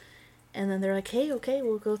 And then they're like, hey, okay,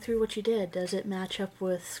 we'll go through what you did. Does it match up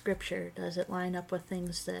with Scripture? Does it line up with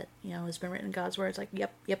things that, has been written in God's Word? It's like,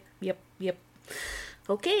 yep.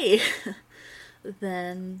 Okay.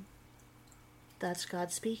 Then that's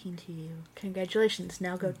God speaking to you. Congratulations.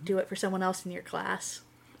 Now go do it for someone else in your class.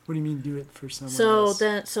 What do you mean do it for someone else?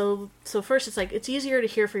 So first it's like, it's easier to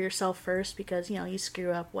hear for yourself first because, you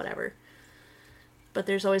screw up, whatever. But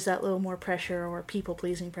there's always that little more pressure or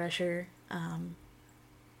people-pleasing pressure.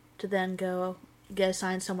 to then go get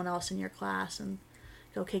assigned someone else in your class and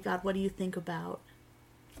go, okay, God, what do you think about,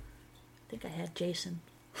 I think I had Jason.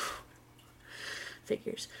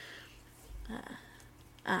 Figures.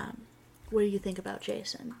 What do you think about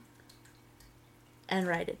Jason? And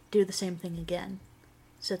write it. Do the same thing again.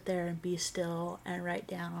 Sit there and be still and write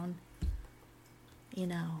down,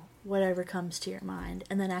 whatever comes to your mind.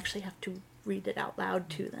 And then actually have to read it out loud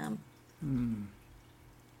to them. And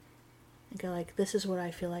go like, this is what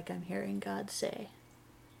I feel like I'm hearing God say.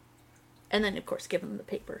 And then, of course, give them the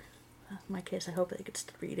paper. In my case, I hope they could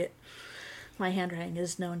still read it. My handwriting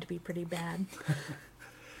is known to be pretty bad.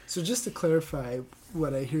 So just to clarify,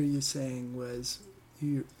 what I hear you saying was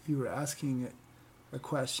you were asking a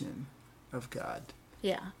question of God.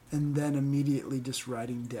 Yeah. And then immediately just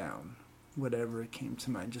writing down whatever came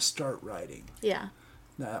to mind. Just start writing. Yeah.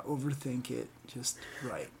 Not overthink it. Just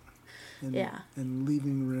write. And, yeah. And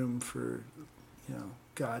leaving room for,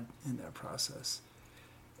 God in that process.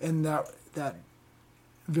 And that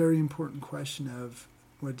very important question of,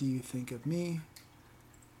 what do you think of me?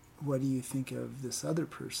 What do you think of this other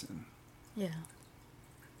person? Yeah.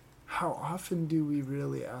 How often do we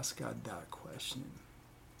really ask God that question?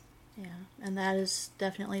 Yeah, and that has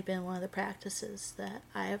definitely been one of the practices that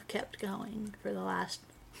I have kept going for the last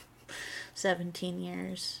 17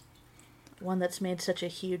 years. One that's made such a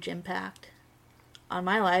huge impact on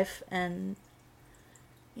my life and,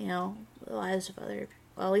 the lives of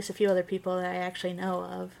at least a few other people that I actually know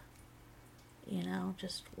of.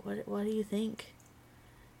 Just what do you think?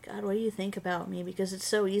 God, what do you think about me? Because it's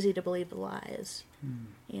so easy to believe the lies.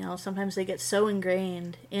 Sometimes they get so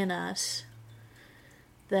ingrained in us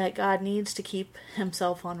that God needs to keep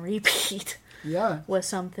himself on repeat with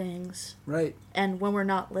some things. Right. And when we're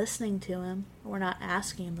not listening to him, we're not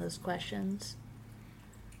asking him those questions,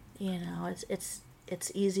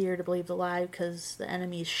 it's easier to believe the lie because the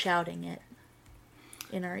enemy's shouting it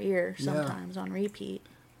in our ear sometimes on repeat.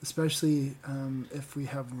 Especially if we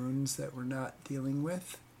have wounds that we're not dealing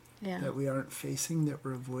with, that we aren't facing, that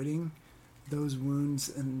we're avoiding. Those wounds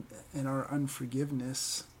and our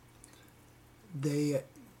unforgiveness, they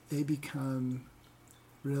become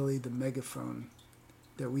really the megaphone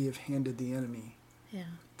that we have handed the enemy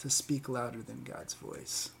to speak louder than God's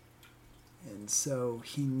voice. And so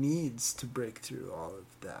he needs to break through all of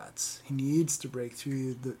that. He needs to break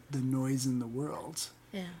through the noise in the world.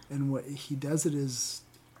 Yeah. And what he does it is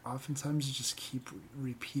oftentimes you just keep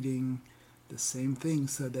repeating the same thing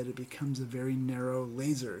so that it becomes a very narrow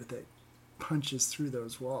laser that punches through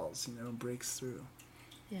those walls, breaks through.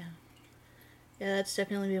 Yeah. Yeah, that's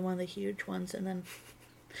definitely been one of the huge ones. And then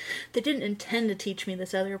they didn't intend to teach me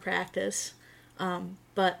this other practice,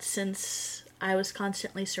 but since I was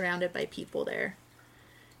constantly surrounded by people there,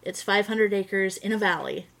 it's 500 acres in a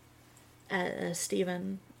valley, as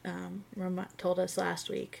Stephen told us last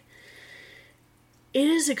week. It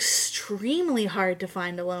is extremely hard to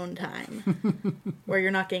find alone time where you're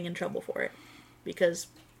not getting in trouble for it. Because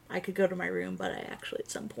I could go to my room, but I actually at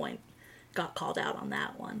some point got called out on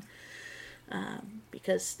that one.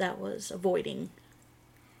 Because that was avoiding.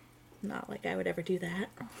 Not like I would ever do that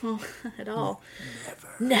at all.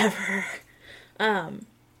 Never.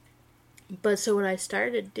 But so what I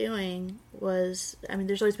started doing was,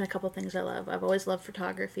 there's always been a couple of things I love. I've always loved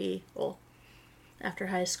photography, after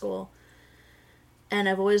high school. And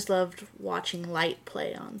I've always loved watching light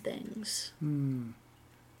play on things.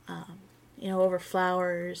 Over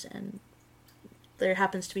flowers. And there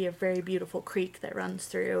happens to be a very beautiful creek that runs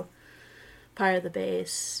through part of the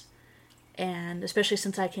base. And especially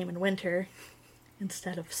since I came in winter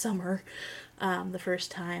instead of summer the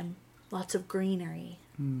first time, lots of greenery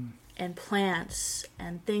and plants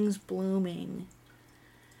and things blooming.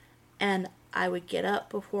 And I would get up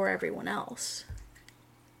before everyone else.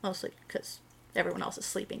 Mostly because everyone else is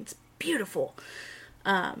sleeping. It's beautiful.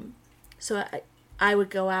 So I would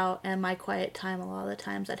go out, and my quiet time, a lot of the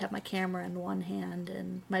times I'd have my camera in one hand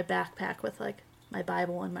and my backpack with my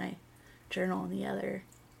Bible and my journal in the other.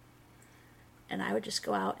 And I would just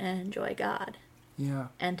go out and enjoy God. Yeah.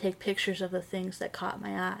 And take pictures of the things that caught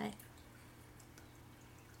my eye.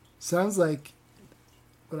 Sounds like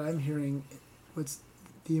what I'm hearing, what's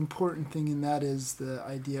the important thing in that is the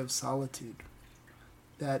idea of solitude.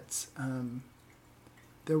 That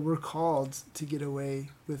we're called to get away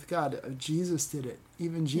with God. Jesus did it.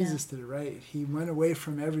 Even Jesus did it, right? He went away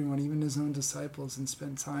from everyone, even his own disciples, and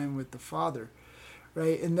spent time with the Father,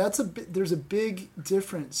 right? And there's a big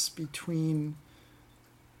difference between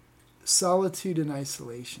solitude and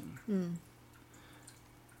isolation.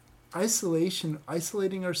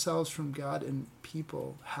 Isolating ourselves from God and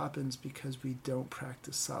people happens because we don't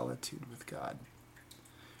practice solitude with God.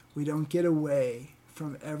 We don't get away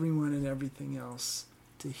from everyone and everything else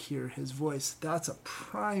to hear his voice. That's a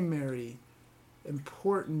primary,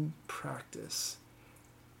 important practice.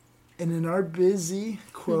 And in our busy,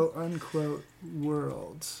 quote unquote,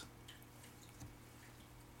 world,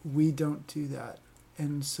 we don't do that.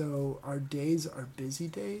 And so our days are busy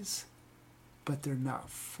days, but they're not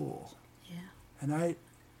full. Yeah. And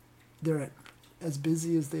they're as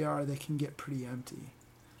busy as they are, they can get pretty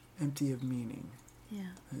empty of meaning.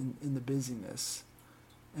 Yeah. In the busyness.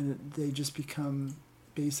 And they just become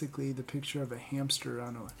basically the picture of a hamster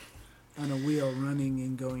on a wheel running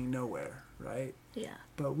and going nowhere, right? Yeah.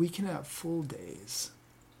 But we can have full days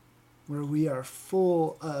where we are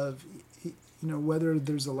full of, whether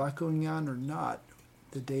there's a lot going on or not,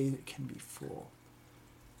 the day can be full.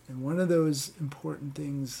 And one of those important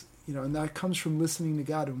things, and that comes from listening to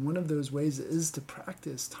God. And one of those ways is to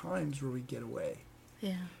practice times where we get away.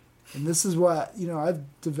 Yeah. And this is what,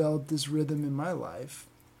 I've developed this rhythm in my life.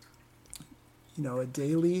 A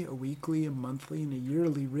daily, a weekly, a monthly, and a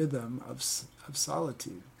yearly rhythm of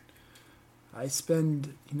solitude. I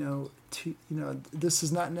spend, this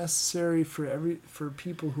is not necessary for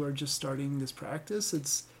people who are just starting this practice.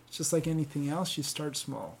 It's just like anything else. You start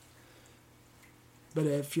small. But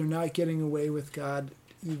if you're not getting away with God,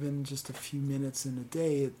 even just a few minutes in a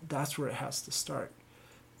day, that's where it has to start.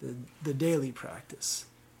 The daily practice.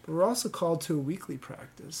 But we're also called to a weekly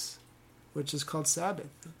practice, which is called Sabbath.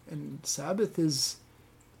 And Sabbath is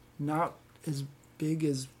not as big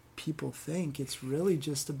as people think. It's really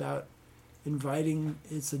just about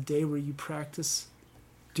it's a day where you practice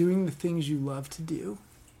doing the things you love to do,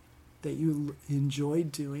 that you enjoy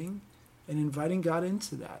doing, and inviting God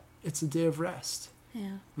into that. It's a day of rest.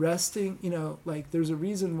 Yeah. Resting, there's a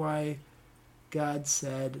reason why God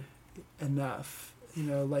said enough.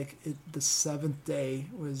 The seventh day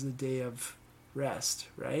was the day of rest,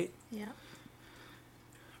 right? Yeah.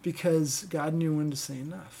 Because God knew when to say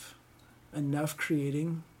enough. Enough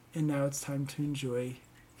creating, and now it's time to enjoy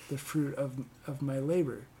the fruit of my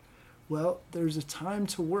labor. Well, there's a time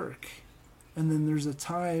to work, and then there's a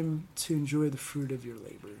time to enjoy the fruit of your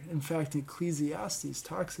labor. In fact, Ecclesiastes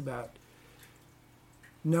talks about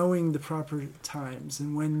knowing the proper times,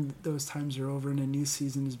 and when those times are over and a new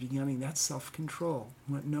season is beginning. That's self-control.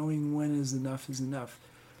 Knowing when is enough is enough.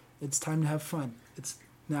 It's time to have fun.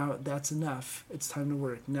 Now that's enough. It's time to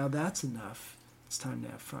work. Now that's enough. It's time to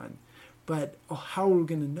have fun. But how are we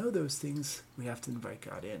going to know those things? We have to invite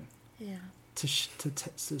God in. Yeah.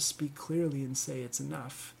 To speak clearly and say it's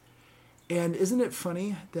enough. And isn't it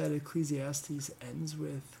funny that Ecclesiastes ends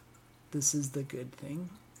with, "This is the good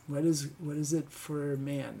thing"? What is it for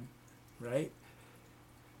man, right?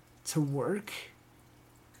 To work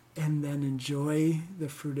and then enjoy the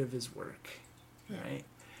fruit of his work, right?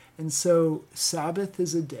 And so Sabbath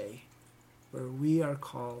is a day where we are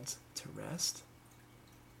called to rest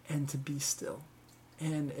and to be still.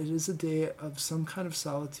 And it is a day of some kind of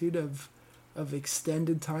solitude, of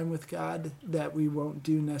extended time with God that we won't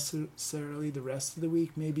do necessarily the rest of the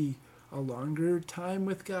week, maybe a longer time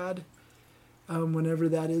with God, whenever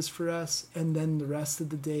that is for us, and then the rest of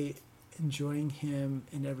the day enjoying him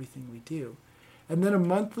in everything we do. And then a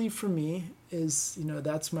monthly for me is,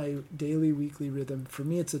 that's my daily, weekly rhythm. For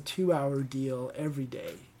me, it's a 2-hour deal every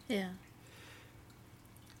day. Yeah.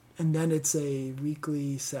 And then it's a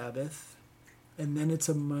weekly Sabbath. And then it's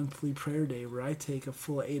a monthly prayer day where I take a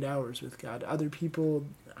full 8 hours with God. Other people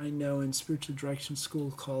I know in spiritual direction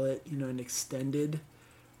school call it, an extended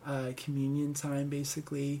communion time,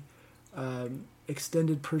 basically.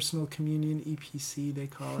 Extended personal communion, EPC they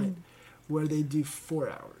call it, where they do 4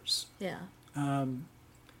 hours. Yeah.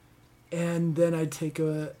 And then I'd take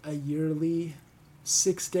a yearly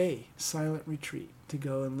 6-day silent retreat to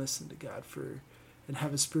go and listen to God and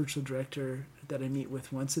have a spiritual director that I meet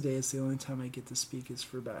with once a day. It's the only time I get to speak is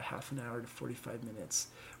for about half an hour to 45 minutes.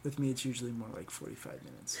 With me, it's usually more like 45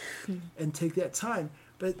 minutes. And take that time.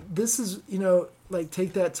 But this is,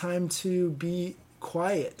 take that time to be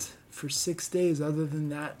quiet for 6 days other than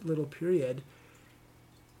that little period.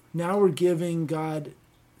 Now we're giving God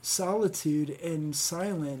solitude and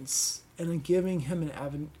silence and giving him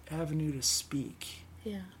an avenue to speak.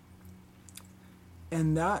 Yeah.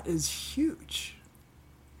 And that is huge.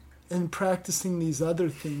 And practicing these other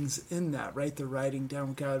things in that, right? The writing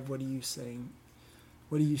down, God, what are you saying?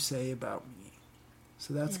 What do you say about me?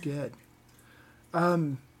 So that's good.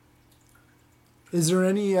 Is there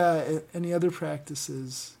any other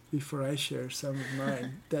practices before I share some of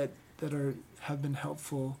mine that have been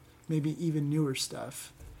helpful? Maybe even newer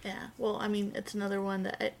stuff. Yeah. Well, I mean, it's another one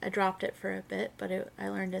that I dropped it for a bit, but I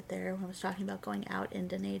learned it there when I was talking about going out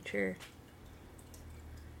into nature.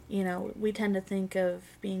 we tend to think of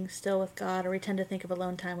being still with God, or we tend to think of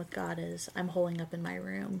alone time with God as I'm holding up in my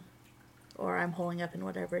room, or I'm holding up in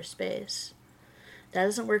whatever space. That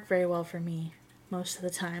doesn't work very well for me most of the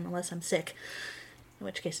time, unless I'm sick, in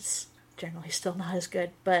which case it's generally still not as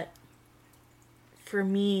good. But for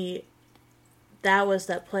me, that was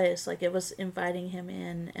that place. Like, it was inviting him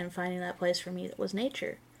in and finding that place for me that was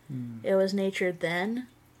nature. It was nature then,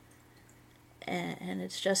 and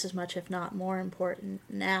it's just as much, if not more important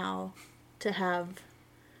now, to have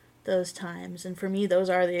those times. And for me, those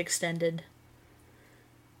are the extended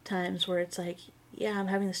times where it's like, yeah, I'm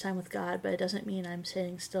having this time with God, but it doesn't mean I'm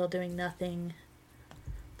sitting still doing nothing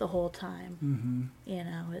the whole time.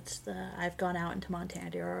 It's I've gone out into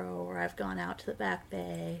Montana, or I've gone out to the Back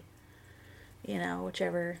Bay,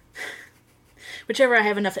 whichever I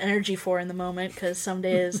have enough energy for in the moment, because some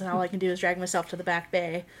days all I can do is drag myself to the Back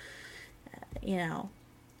Bay,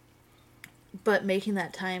 But making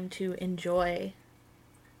that time to enjoy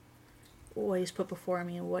what he's put before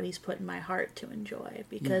me and what he's put in my heart to enjoy,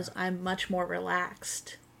 because I'm much more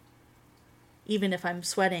relaxed, even if I'm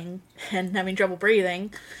sweating and having trouble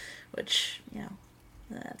breathing, which,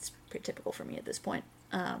 that's pretty typical for me at this point.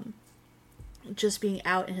 Just being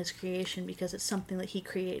out in his creation, because it's something that he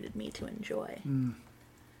created me to enjoy. And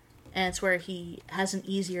it's where he has an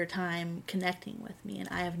easier time connecting with me, and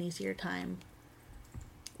I have an easier time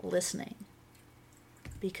listening.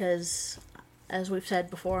 Because, as we've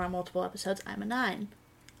said before on multiple episodes, I'm a 9.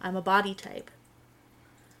 I'm a body type.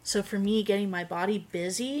 So for me, getting my body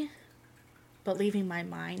busy, but leaving my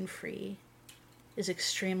mind free, is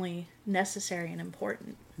extremely necessary and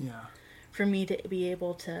important. Yeah. For me to be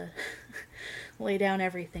able to lay down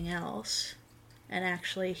everything else and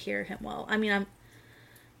actually hear him well. I mean,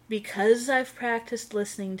 because I've practiced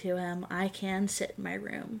listening to him, I can sit in my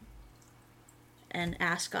room and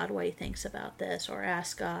ask God what he thinks about this, or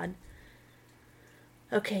ask God,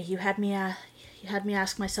 okay, you had me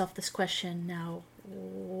ask myself this question, now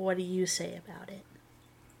what do you say about it?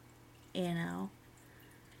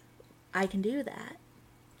 I can do that.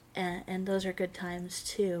 And those are good times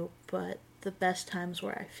too, but the best times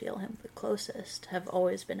where I feel him the closest have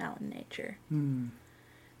always been out in nature.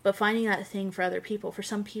 But finding that thing for other people, for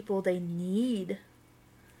some people, they need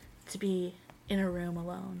to be in a room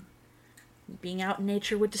alone. Being out in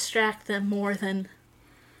nature would distract them more than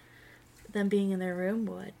being in their room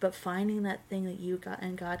would. But finding that thing that you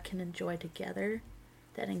and God can enjoy together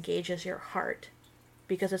that engages your heart.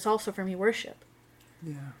 Because it's also, for me, worship.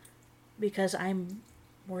 Yeah. Because I'm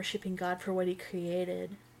worshiping God for what he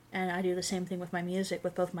created. And I do the same thing with my music,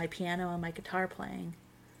 with both my piano and my guitar playing.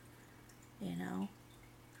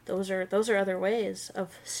 Those are other ways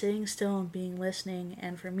of sitting still and being listening,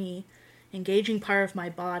 and for me, engaging part of my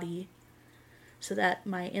body so that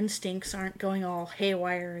my instincts aren't going all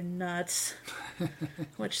haywire and nuts,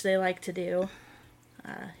 which they like to do,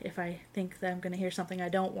 if I think that I'm going to hear something I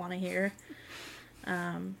don't want to hear.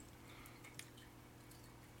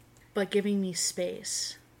 But giving me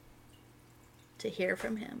space to hear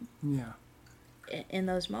from him. Yeah. In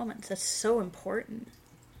those moments. That's so important.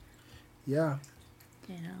 Yeah.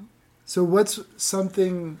 So what's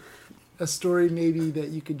a story maybe that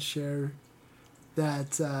you could share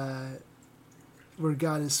that where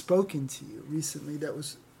God has spoken to you recently that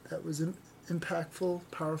was impactful,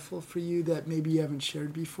 powerful for you, that maybe you haven't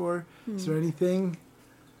shared before? Is there anything?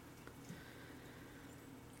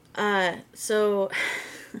 So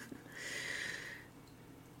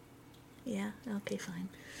yeah, okay, fine.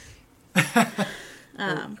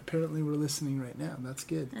 Well, apparently we're listening right now. That's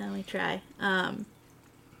good. Let me try.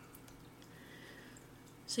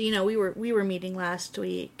 So we were meeting last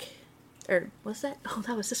week, or was that? Oh,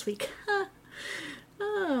 that was this week.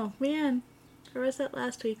 Oh man, or was that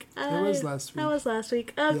last week? It was last week. That was last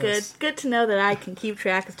week. Oh, yes. Good to know that I can keep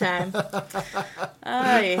track of time.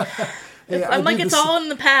 Hey, I'm like it's all in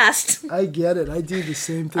the past. I get it. I do the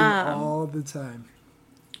same thing all the time.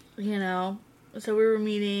 So we were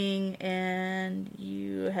meeting, and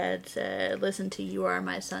you had said, listen to You Are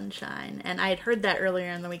My Sunshine. And I had heard that earlier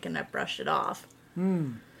in the week, and I brushed it off.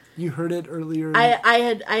 You heard it earlier?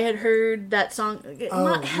 I had heard that song.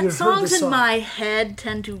 Songs in my head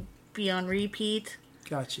tend to be on repeat.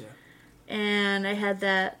 Gotcha. And I had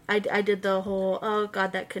that, I did the whole, oh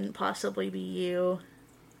God, that couldn't possibly be you.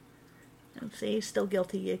 And see, still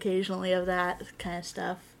guilty occasionally of that kind of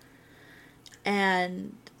stuff.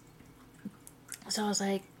 And so I was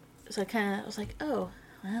like, oh,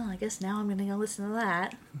 well, I guess now I'm going to go listen to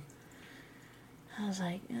that. I was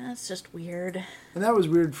like, that's just weird. And that was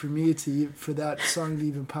weird for me for that song to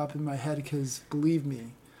even pop in my head, because believe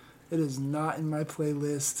me, it is not in my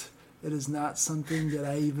playlist It is not something that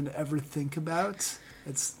I even ever think about.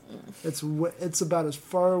 It's about as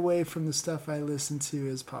far away from the stuff I listen to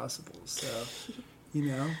as possible. So,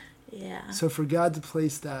 Yeah. So for God to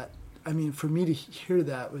place that, I mean, for me to hear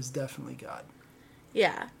that was definitely God.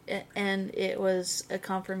 Yeah, and it was a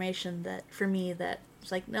confirmation that for me that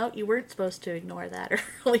it's like, no, you weren't supposed to ignore that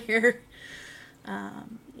earlier.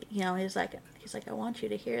 He's like, I want you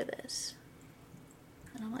to hear this,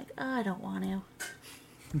 and I'm like, oh, I don't want to.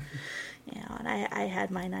 And I had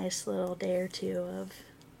my nice little day or two of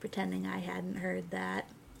pretending I hadn't heard that.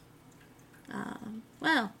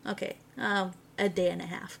 A day and a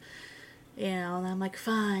half. And I'm like,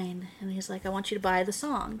 fine. And he's like, I want you to buy the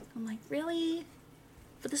song. I'm like, really?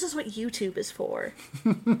 But this is what YouTube is for.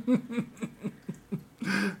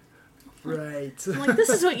 Right. I'm like, this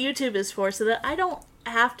is what YouTube is for, so that I don't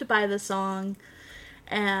have to buy the song,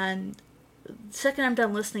 and the second I'm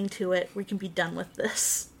done listening to it, we can be done with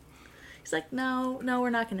this. He's like, no,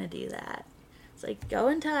 we're not going to do that. It's like, go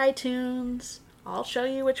into iTunes, I'll show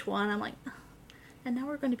you which one. I'm like, and now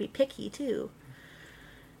we're going to be picky, too.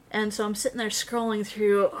 And so I'm sitting there scrolling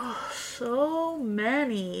through so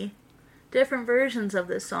many different versions of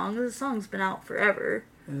this song. This song's been out forever.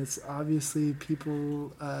 And it's obviously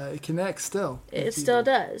people, it connects still. It still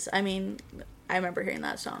does. I mean, I remember hearing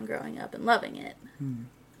that song growing up and loving it.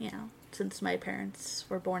 Since my parents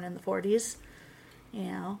were born in the 40s,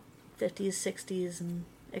 50s, 60s, and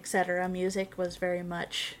etc. Music was very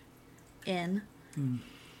much in.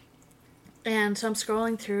 And so I'm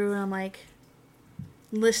scrolling through and I'm like,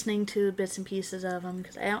 listening to bits and pieces of them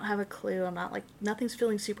because I don't have a clue. I'm not like, nothing's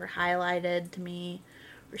feeling super highlighted to me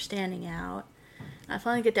or standing out. And I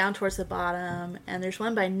finally get down towards the bottom, and there's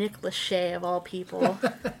one by Nick Lachey of all people.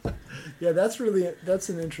 Yeah, that's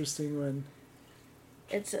an interesting one.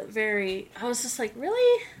 It's I was just like,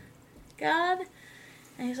 really? God?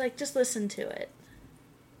 And he's like, just listen to it.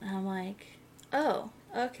 And I'm like, oh,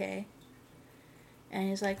 okay. And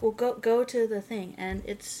he's like, well, go to the thing. And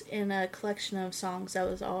it's in a collection of songs that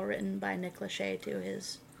was all written by Nick Lachey to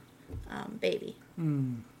his baby.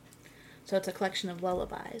 So it's a collection of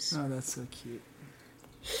lullabies. Oh, that's so cute.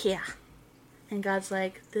 Yeah. And God's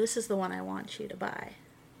like, this is the one I want you to buy.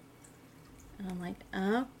 And I'm like,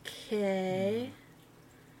 okay.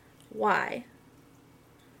 Why?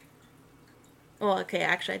 Well, okay,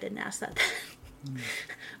 actually I didn't ask that.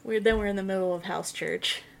 We're in the middle of house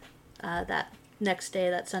church that next day,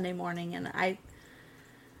 that Sunday morning, and I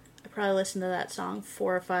probably listened to that song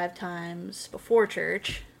 4 or 5 times before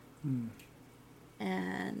church.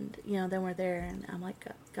 And then we're there, and I'm like,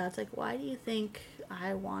 God's like, why do you think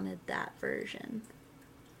I wanted that version?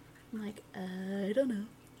 I'm like, I don't know.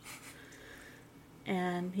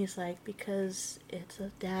 And he's like, because it's a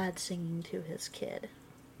dad singing to his kid.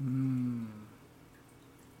 And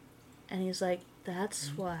he's like, that's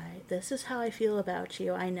why. This is how I feel about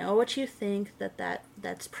you. I know what you think,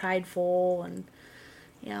 that's prideful and,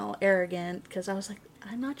 arrogant. Because I was like,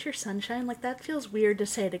 I'm not your sunshine. Like, that feels weird to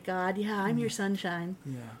say to God. Yeah, I'm your sunshine.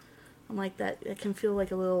 Yeah. I'm like, that it can feel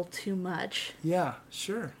like a little too much. Yeah,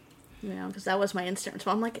 sure. Because that was my instant.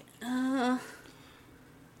 So I'm like,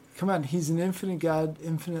 Come on, he's an infinite God,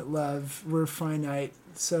 infinite love. We're finite,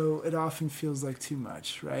 so it often feels like too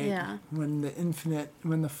much, right? Yeah. When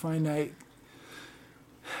the finite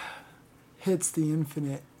hits the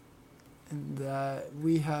infinite, and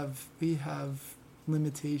we have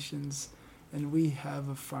limitations, and we have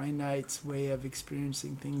a finite way of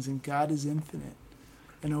experiencing things, and God is infinite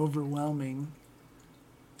and overwhelming.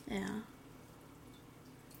 Yeah.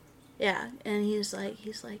 Yeah, and he's like,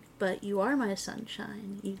 but you are my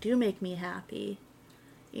sunshine. You do make me happy.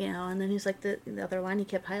 And then he's like, the other line he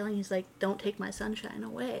kept highlighting, he's like, don't take my sunshine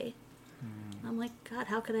away. I'm like, God,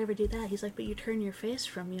 how could I ever do that? He's like, but you turn your face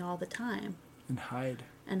from me all the time. And hide.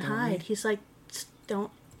 He's like, don't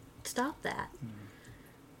stop that.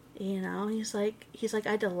 He's like,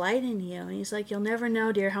 I delight in you. And he's like, you'll never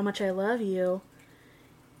know, dear, how much I love you.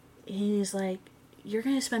 And he's like, you're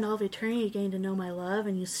going to spend all of eternity getting to know my love,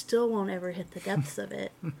 and you still won't ever hit the depths of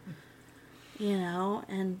it.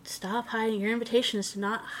 And stop hiding. Your invitation is to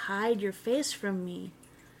not hide your face from me,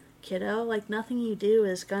 kiddo. Like, nothing you do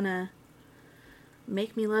is going to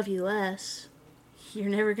make me love you less. You're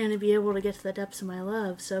never going to be able to get to the depths of my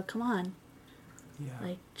love, so come on. Yeah.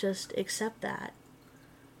 Like, just accept that.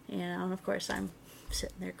 And of course I'm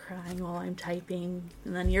sitting there crying while I'm typing,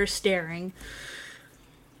 and then you're staring.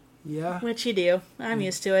 Yeah. Which you do. I'm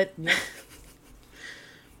used to it.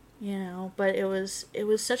 Yeah. But it was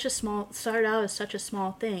started out as such a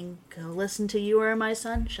small thing. Go listen to You Are My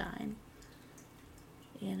Sunshine.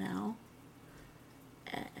 And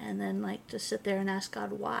then, just sit there and ask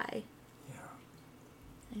God why.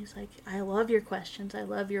 He's like, I love your questions. I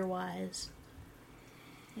love your whys.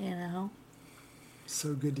 You know?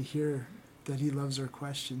 So good to hear that he loves our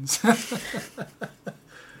questions.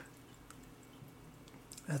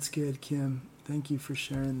 That's good, Kim. Thank you for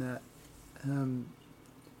sharing that.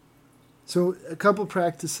 So a couple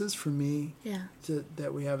practices for me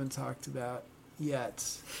that we haven't talked about yet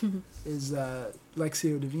is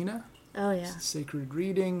Lectio Divina. Oh, yeah. Sacred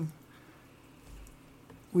reading.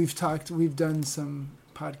 We've done some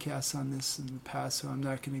podcasts on this in the past, so I'm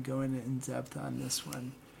not going to go in depth on this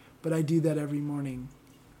one. But I do that every morning.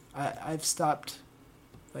 I've stopped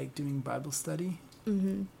doing Bible study,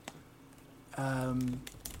 at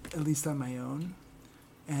least on my own,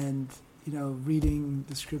 and reading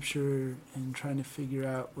the scripture and trying to figure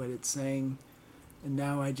out what it's saying. And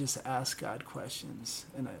now I just ask God questions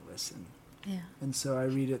and I listen. Yeah. And so I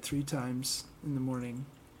read it 3 times in the morning.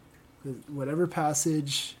 Whatever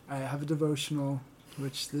passage, I have a devotional,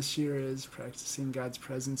 which this year is Practicing God's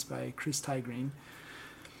Presence by Chris Tygreen.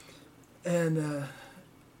 And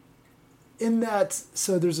in that,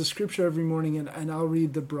 so there's a scripture every morning, and I'll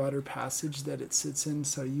read the broader passage that it sits in,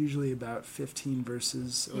 so usually about 15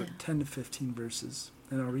 verses, or 10 to 15 verses.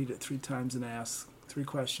 And I'll read it 3 times, and I ask 3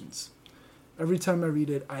 questions. Every time I read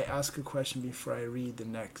it, I ask a question before I read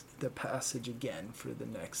the passage again for the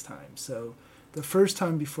next time. So the first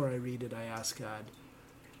time before I read it, I ask God,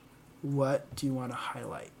 what do you want to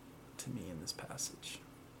highlight to me in this passage?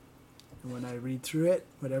 And when I read through it,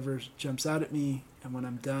 whatever jumps out at me, and when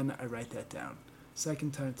I'm done, I write that down.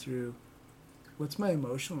 Second time through, what's my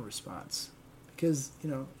emotional response? Because,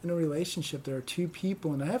 in a relationship, there are 2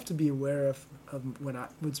 people, and I have to be aware of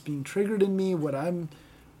what's being triggered in me, what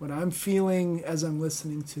I'm feeling as I'm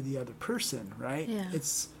listening to the other person, right? Yeah.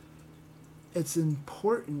 It's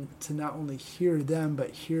important to not only hear them,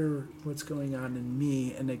 but hear what's going on in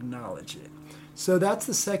me and acknowledge it. So that's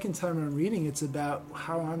the second time I'm reading. It's about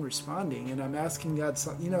how I'm responding, and I'm asking God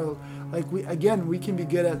something. We can be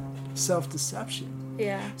good at self-deception.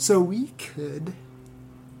 Yeah. So we can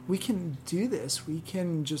do this. We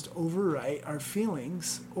can just overwrite our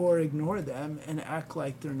feelings or ignore them and act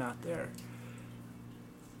like they're not there.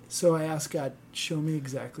 So I ask God, show me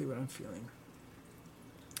exactly what I'm feeling,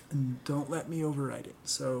 and don't let me overwrite it.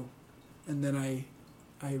 So, and then I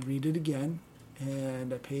read it again,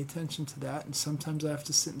 and I pay attention to that. And sometimes I have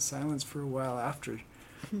to sit in silence for a while after,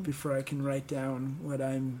 before I can write down what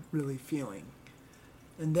I'm really feeling.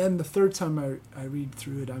 And then the third time I read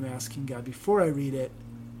through it, I'm asking God, before I read it,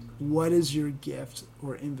 what is your gift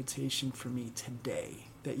or invitation for me today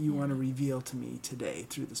that you want to reveal to me today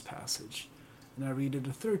through this passage? And I read it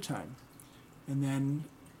a third time. And then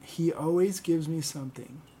he always gives me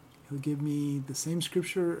something. He'll give me the same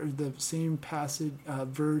scripture or the same passage,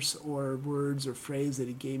 verse or words or phrase that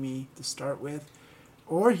he gave me to start with.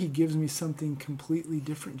 Or he gives me something completely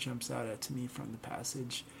different, jumps out at me from the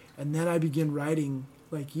passage. And then I begin writing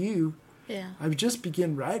like you. Yeah. I just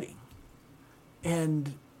begin writing.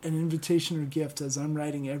 And an invitation or gift as I'm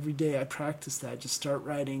writing every day, I practice that. Just start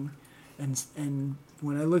writing. And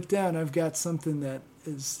when I look down, I've got something that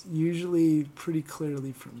is usually pretty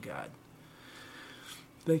clearly from God.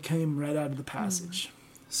 That came right out of the passage.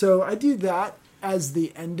 So I do that as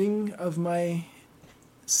the ending of my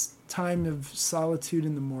time of solitude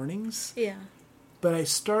in the mornings. Yeah. But I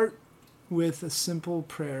start with a simple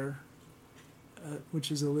prayer,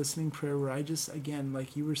 which is a listening prayer where I just, again,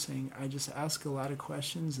 like you were saying, I just ask a lot of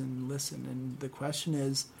questions and listen. And the question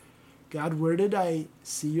is, God, where did I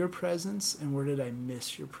see your presence and where did I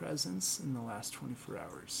miss your presence in the last 24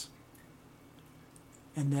 hours?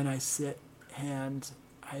 And then I sit and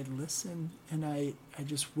I listen and I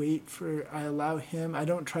just wait I allow him. I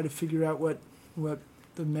don't try to figure out what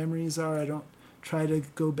the memories are. I don't try to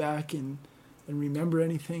go back and remember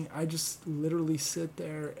anything. I just literally sit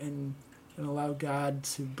there and allow God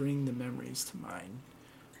to bring the memories to mind.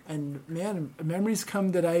 And man, memories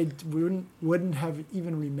come that I wouldn't have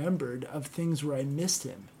even remembered of things where I missed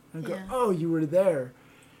him. I go, oh, you were there,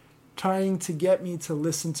 trying to get me to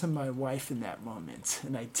listen to my wife in that moment,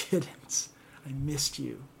 and I didn't. I missed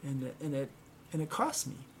you, and it cost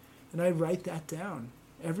me. And I write that down.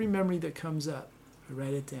 Every memory that comes up, I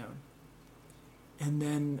write it down. And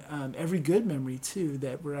then every good memory too,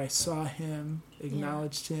 that where I saw him,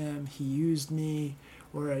 acknowledged him, he used me,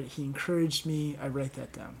 or he encouraged me, I write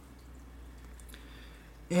that down.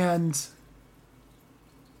 And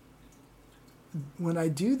when I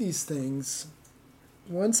do these things,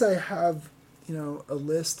 once I have, a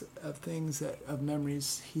list of things of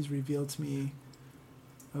memories he's revealed to me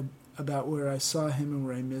about where I saw him and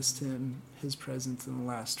where I missed him, his presence in the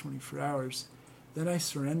last 24 hours, then I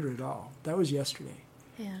surrender it all. That was yesterday.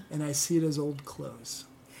 Yeah. And I see it as old clothes,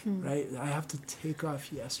 right? I have to take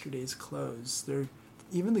off yesterday's clothes. They're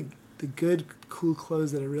even the good, cool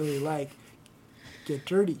clothes that I really like get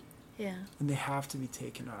dirty. Yeah. And they have to be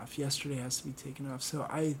taken off. Yesterday has to be taken off. So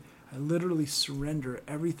I literally surrender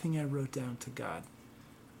everything I wrote down to God.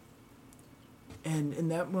 And in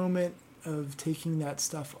that moment of taking that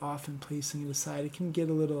stuff off and placing it aside, it can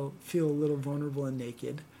feel a little vulnerable and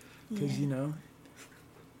naked, because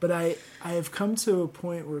But I have come to a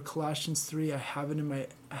point where Colossians 3, I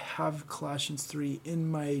have Colossians 3 in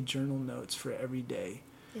my journal notes for every day.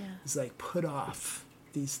 Yeah. It's like, put off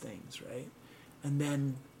these things, right? And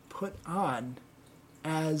then put on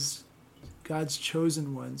as God's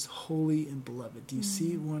chosen ones, holy and beloved. Do you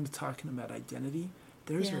see one talking about identity?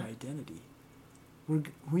 There's our identity.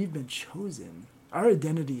 We've been chosen. Our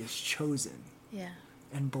identity is chosen. Yeah.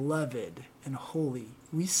 And beloved and holy.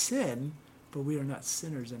 We sin, but we are not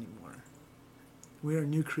sinners anymore. We are a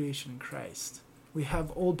new creation in Christ. We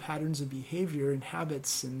have old patterns of behavior and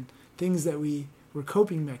habits and things that we're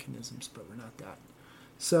coping mechanisms, but we're not that.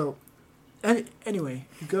 So, anyway,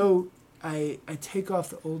 I take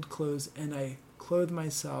off the old clothes and I clothe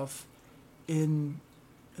myself in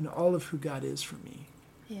all of who God is for me.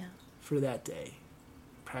 Yeah. For that day.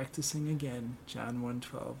 Practicing again, John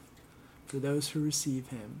 1:12. For those who receive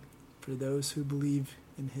him, for those who believe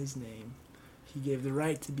in his name, he gave the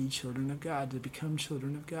right to be children of God, to become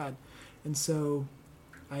children of God. And so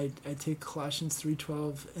I take Colossians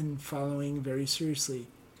 3:12 and following very seriously.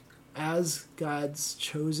 As God's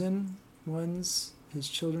chosen ones, his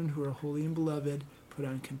children who are holy and beloved, put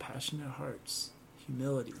on compassionate hearts,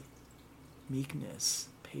 humility, meekness,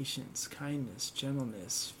 patience, kindness,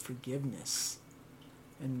 gentleness, forgiveness,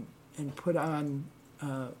 and put on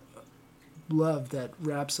love that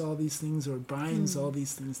wraps all these things or binds all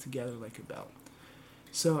these things together like a belt.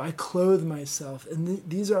 So I clothe myself, and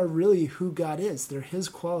these are really who God is. They're his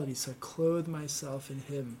qualities, so I clothe myself in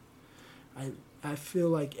him. I feel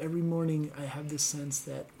like every morning I have this sense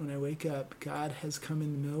that when I wake up, God has come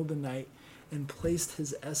in the middle of the night and placed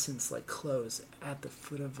his essence like clothes at the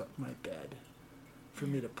foot of my bed for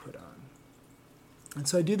me to put on. And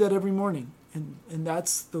so I do that every morning, and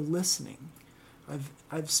that's the listening.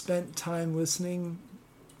 I've spent time listening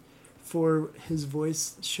for his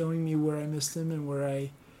voice, showing me where I missed him and where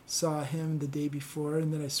I saw him the day before,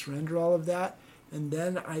 and then I surrender all of that, and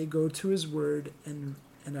then I go to his word and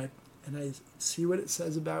I see what it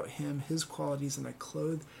says about him, his qualities, and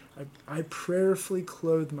I prayerfully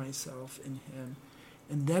clothe myself in him,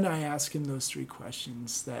 and then I ask him those 3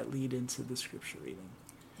 questions that lead into the scripture reading.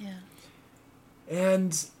 Yeah.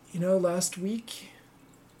 And last week,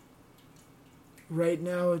 right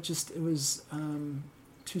now, it was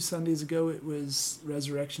 2 Sundays ago, it was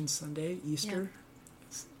Resurrection Sunday, Easter,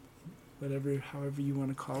 however you want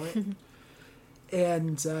to call it.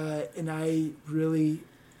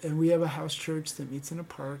 And we have a house church that meets in a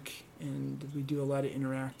park, and we do a lot of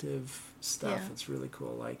interactive stuff. Yeah. It's really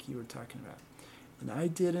cool, like you were talking about. And I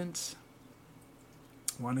didn't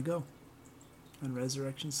want to go on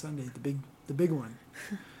Resurrection Sunday, the big one.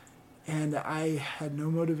 And I had no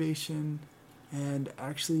motivation and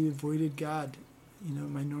actually avoided God.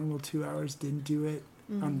 My normal 2 hours, didn't do it.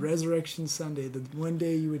 On Resurrection Sunday, the one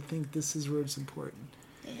day you would think this is where it's important.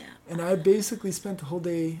 Yeah. And I basically spent the whole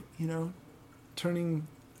day, turning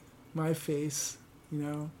my face,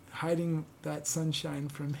 hiding that sunshine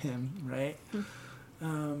from him, right?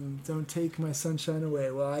 Don't take my sunshine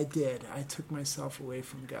away. Well, I did. I took myself away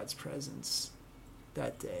from God's presence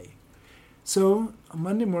that day. So on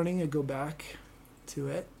Monday morning, I go back to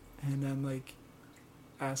it, and I'm like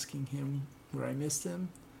asking him where I missed him,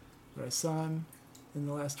 where I saw him in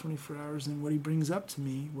the last 24 hours, and what he brings up to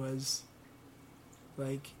me was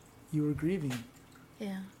like, you were grieving.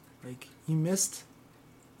 Yeah. Like you missed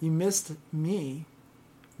me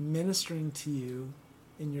ministering to you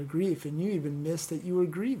in your grief, and you even missed that you were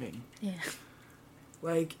grieving. Yeah.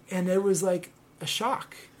 Like, and it was like a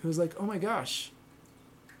shock. It was like, oh my gosh.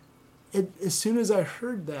 As soon as I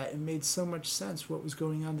heard that, it made so much sense what was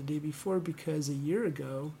going on the day before, because a year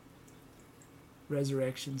ago,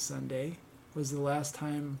 Resurrection Sunday was the last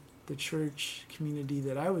time the church community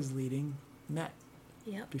that I was leading met.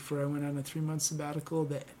 Yep. Before I went on a 3-month sabbatical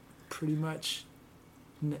that pretty much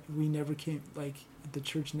we never came, like the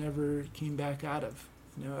church never came back out of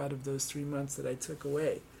those 3 months that I took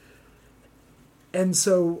away. And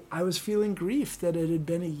so I was feeling grief that it had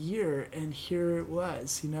been a year, and here it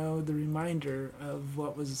was, the reminder of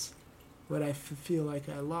what I feel like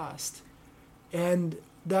I lost. And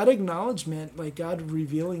that acknowledgement, like God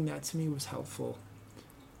revealing that to me, was helpful.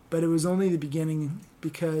 But it was only the beginning,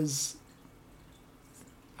 because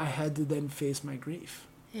I had to then face my grief.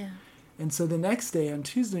 Yeah. And so the next day, on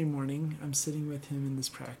Tuesday morning, I'm sitting with him in this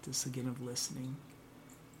practice again of listening.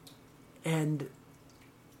 And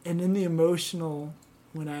in the emotional,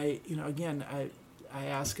 when I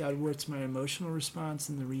ask God, what's my emotional response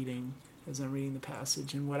in the reading as I'm reading the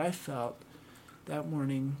passage. And what I felt that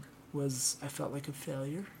morning was I felt like a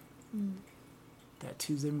failure. That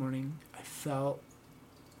Tuesday morning, I felt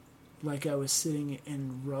like I was sitting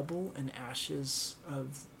in rubble and ashes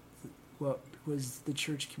of what was the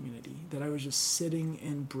church community, that I was just sitting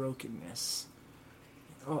in brokenness.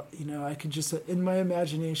 I could just, in my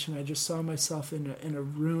imagination, I just saw myself in a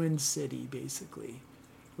ruined city, basically,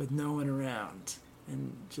 with no one around,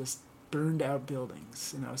 and just burned out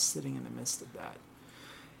buildings, and I was sitting in the midst of that.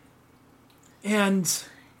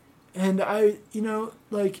 And I,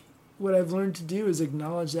 like, what I've learned to do is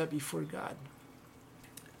acknowledge that before God.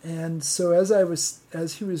 And so I was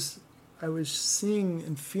seeing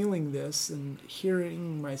and feeling this and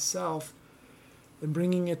hearing myself and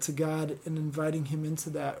bringing it to God and inviting him into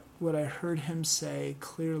that, what I heard him say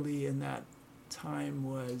clearly in that time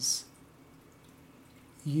was,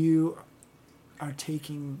 you are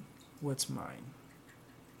taking what's mine.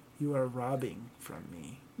 You are robbing from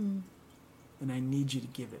me. And I need you to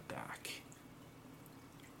give it back.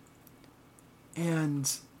 And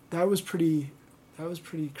that was pretty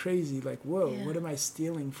crazy. Like, whoa, What am I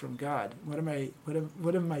stealing from God? What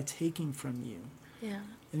am I taking from you? Yeah.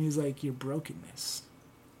 And he was like, your brokenness,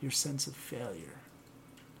 your sense of failure,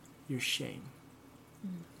 your shame.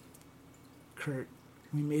 Kurt,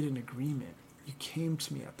 we made an agreement. You came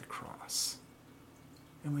to me at the cross,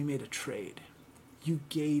 and we made a trade. You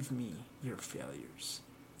gave me your failures.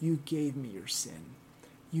 You gave me your sin.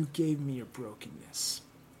 You gave me your brokenness.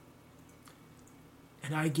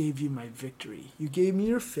 And I gave you my victory. You gave me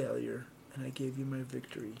your failure, and I gave you my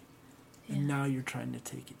victory. And now you're trying to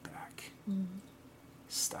take it back.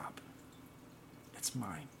 Stop. It's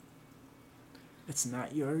mine. It's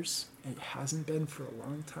not yours. It hasn't been for a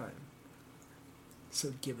long time.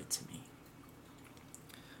 So give it to me.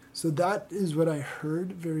 So that is what I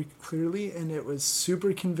heard very clearly, and it was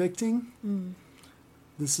super convicting.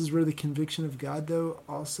 This is where the conviction of God, though,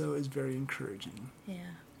 also is very encouraging.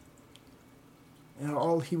 Yeah. And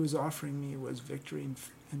all he was offering me was victory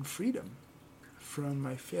and freedom from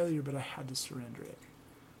my failure, but I had to surrender it.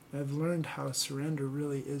 I've learned how surrender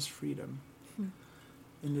really is freedom.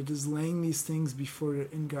 And it is laying these things before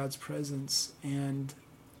in God's presence and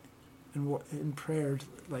in prayer,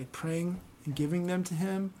 like praying and giving them to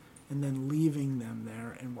him and then leaving them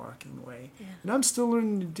there and walking away. Yeah. And I'm still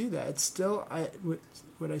learning to do that. It's still,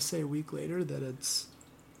 would I say a week later that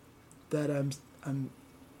I'm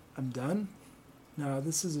done? No,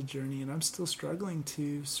 this is a journey, and I'm still struggling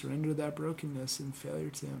to surrender that brokenness and failure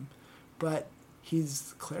to him. But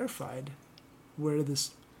he's clarified where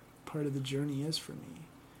this part of the journey is for me,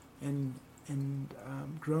 and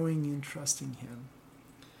growing and trusting him.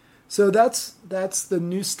 So that's the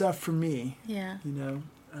new stuff for me. Yeah. In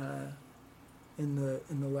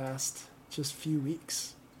the last just few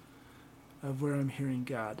weeks of where I'm hearing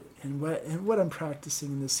God and what I'm practicing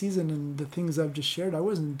in this season, and the things I've just shared. I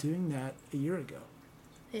wasn't doing that a year ago.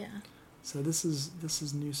 Yeah. So this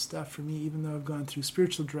is new stuff for me, even though I've gone through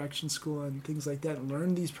spiritual direction school and things like that and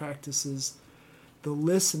learned these practices. The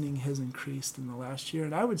listening has increased in the last year,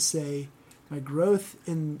 and I would say my growth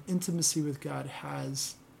in intimacy with God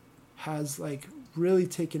has like really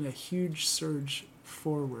taken a huge surge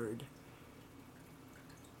forward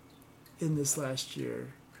in this last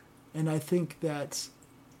year. And I think that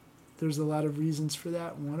there's a lot of reasons for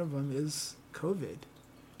that. One of them is COVID.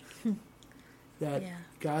 That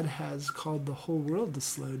God has called the whole world to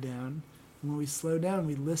slow down. And when we slow down,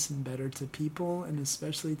 we listen better to people and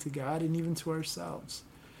especially to God and even to ourselves.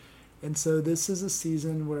 And so this is a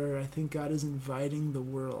season where I think God is inviting the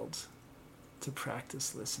world to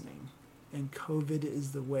practice listening. And COVID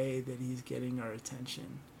is the way that he's getting our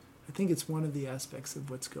attention. I think it's one of the aspects of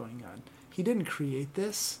what's going on. He didn't create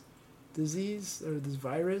this disease or this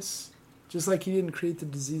virus, just like he didn't create the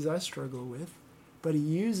disease I struggle with. But he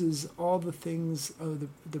uses all the things of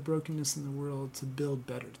the brokenness in the world to build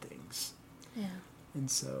better things. Yeah.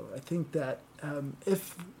 And so I think that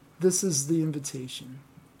if this is the invitation,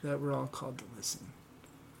 that we're all called to listen.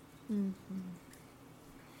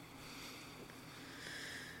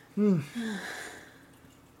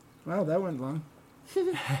 Wow, that went long.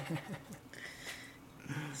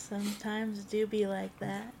 Sometimes it do be like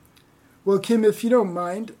that. Well, Kim, if you don't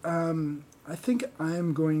mind, I think I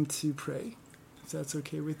am going to pray. If that's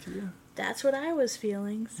okay with you. That's what I was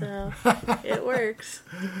feeling, so it works.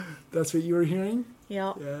 That's what you were hearing?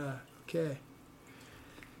 Yep. Yeah, okay.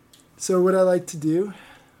 So what I like to do,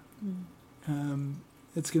 Mm.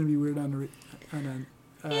 it's going to be weird on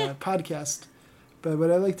a podcast, but what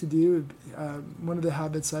I like to do, one of the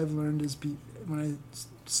habits I've learned is when I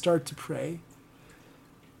start to pray,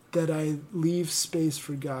 that I leave space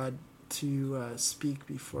for God to speak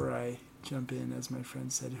before I jump in. As my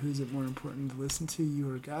friend said, who is it more important to listen to, you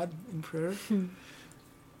or God in prayer?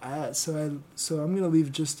 So I'm going to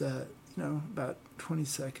leave just about 20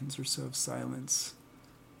 seconds or so of silence,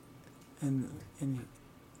 and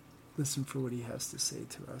listen for what he has to say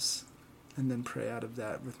to us, and then pray out of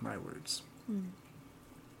that with my words.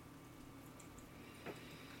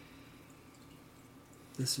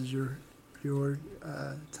 This is your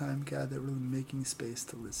time, God, that we're making space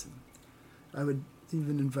to listen. I would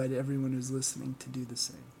even invite everyone who's listening to do the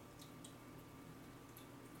same.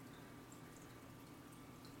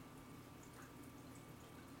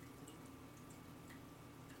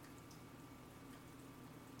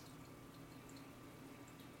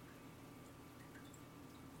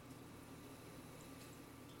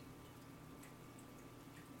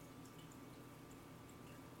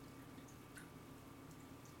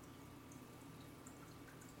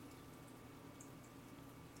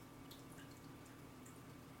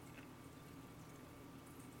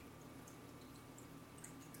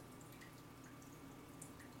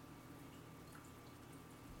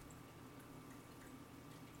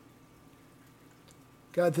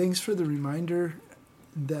 God, thanks for the reminder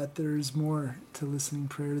that there's more to listening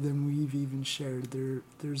prayer than we've even shared.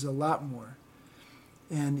 There's a lot more.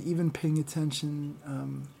 And even paying attention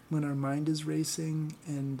when our mind is racing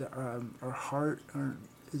and our heart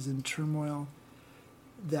is in turmoil,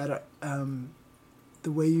 that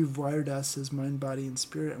the way you've wired us as mind, body, and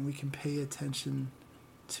spirit, and we can pay attention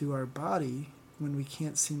to our body when we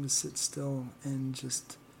can't seem to sit still and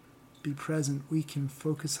just be present, we can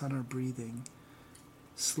focus on our breathing,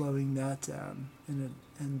 slowing that down,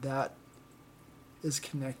 and that is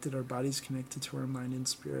connected. Our body's connected to our mind and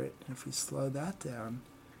spirit, and if we slow that down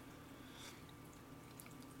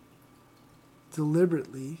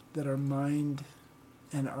deliberately, that our mind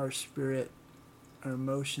and our spirit, our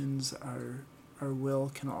emotions, our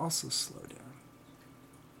will can also slow down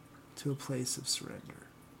to a place of surrender.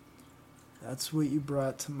 That's what you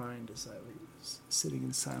brought to mind as I was sitting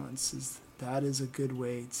in silence. That is a good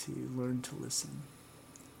way to learn to listen.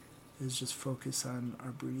 Is just focus on our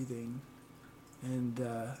breathing, and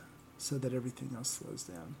so that everything else slows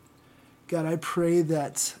down. God, I pray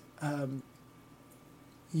that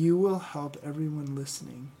you will help everyone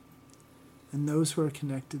listening and those who are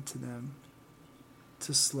connected to them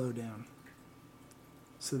to slow down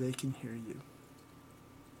so they can hear you.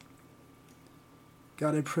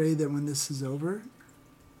 God, I pray that when this is over,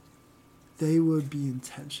 they will be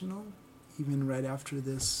intentional, even right after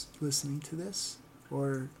this, listening to this,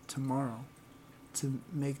 or tomorrow, to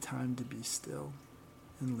make time to be still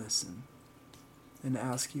and listen and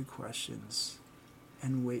ask you questions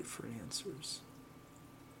and wait for answers.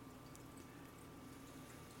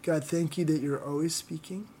 God, thank you that you're always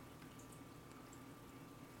speaking.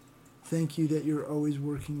 Thank you that you're always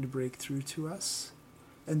working to break through to us.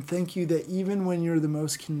 And thank you that even when you're the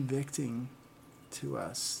most convicting to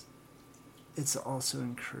us, it's also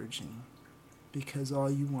encouraging, because all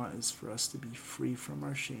you want is for us to be free from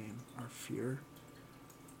our shame, our fear,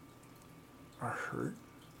 our hurt,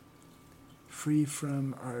 free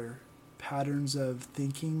from our patterns of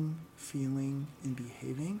thinking, feeling, and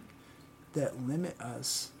behaving that limit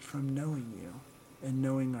us from knowing you and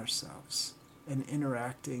knowing ourselves and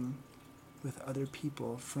interacting with other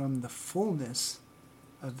people from the fullness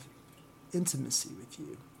of intimacy with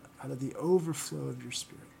you, out of the overflow of your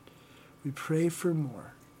Spirit. We pray for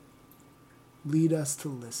more. Lead us to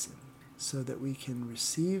listen so that we can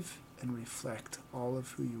receive and reflect all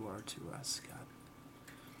of who you are to us, God.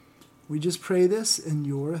 We just pray this in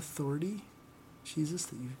your authority, Jesus,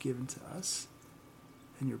 that you've given to us,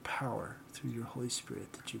 and your power through your Holy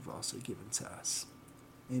Spirit that you've also given to us.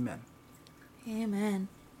 Amen. Amen.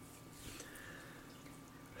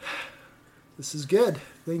 This is good.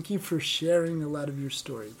 Thank you for sharing a lot of your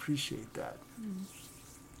story. Appreciate that.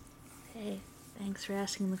 Hey, thanks for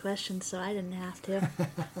asking the questions so I didn't have to.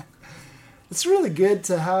 It's really good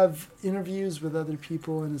to have interviews with other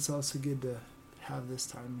people, and it's also good to have this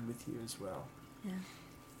time with you as well. Yeah,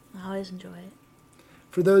 I always enjoy it.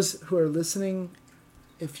 For those who are listening,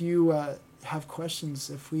 if you have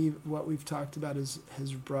questions, if what we've talked about has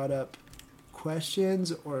brought up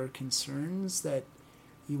questions or concerns that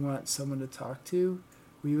you want someone to talk to,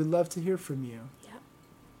 we would love to hear from you. Yep.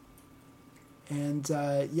 And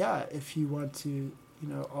if you want to,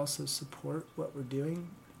 also support what we're doing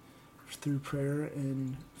through prayer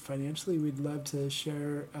and financially, we'd love to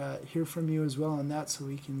hear from you as well on that, so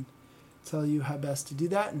we can tell you how best to do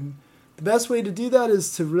that. And the best way to do that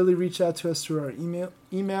is to really reach out to us through our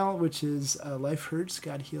email, which is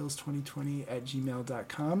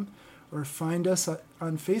lifehurtsgodheals2020@gmail.com, or find us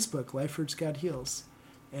on Facebook, Life Hurts God Heals,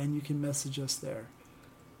 and you can message us there.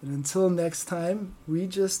 And until next time, we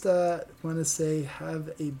just want to say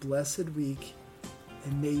have a blessed week,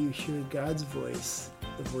 and may you hear God's voice,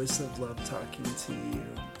 the voice of love talking to you.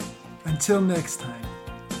 Until next time,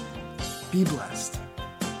 be blessed.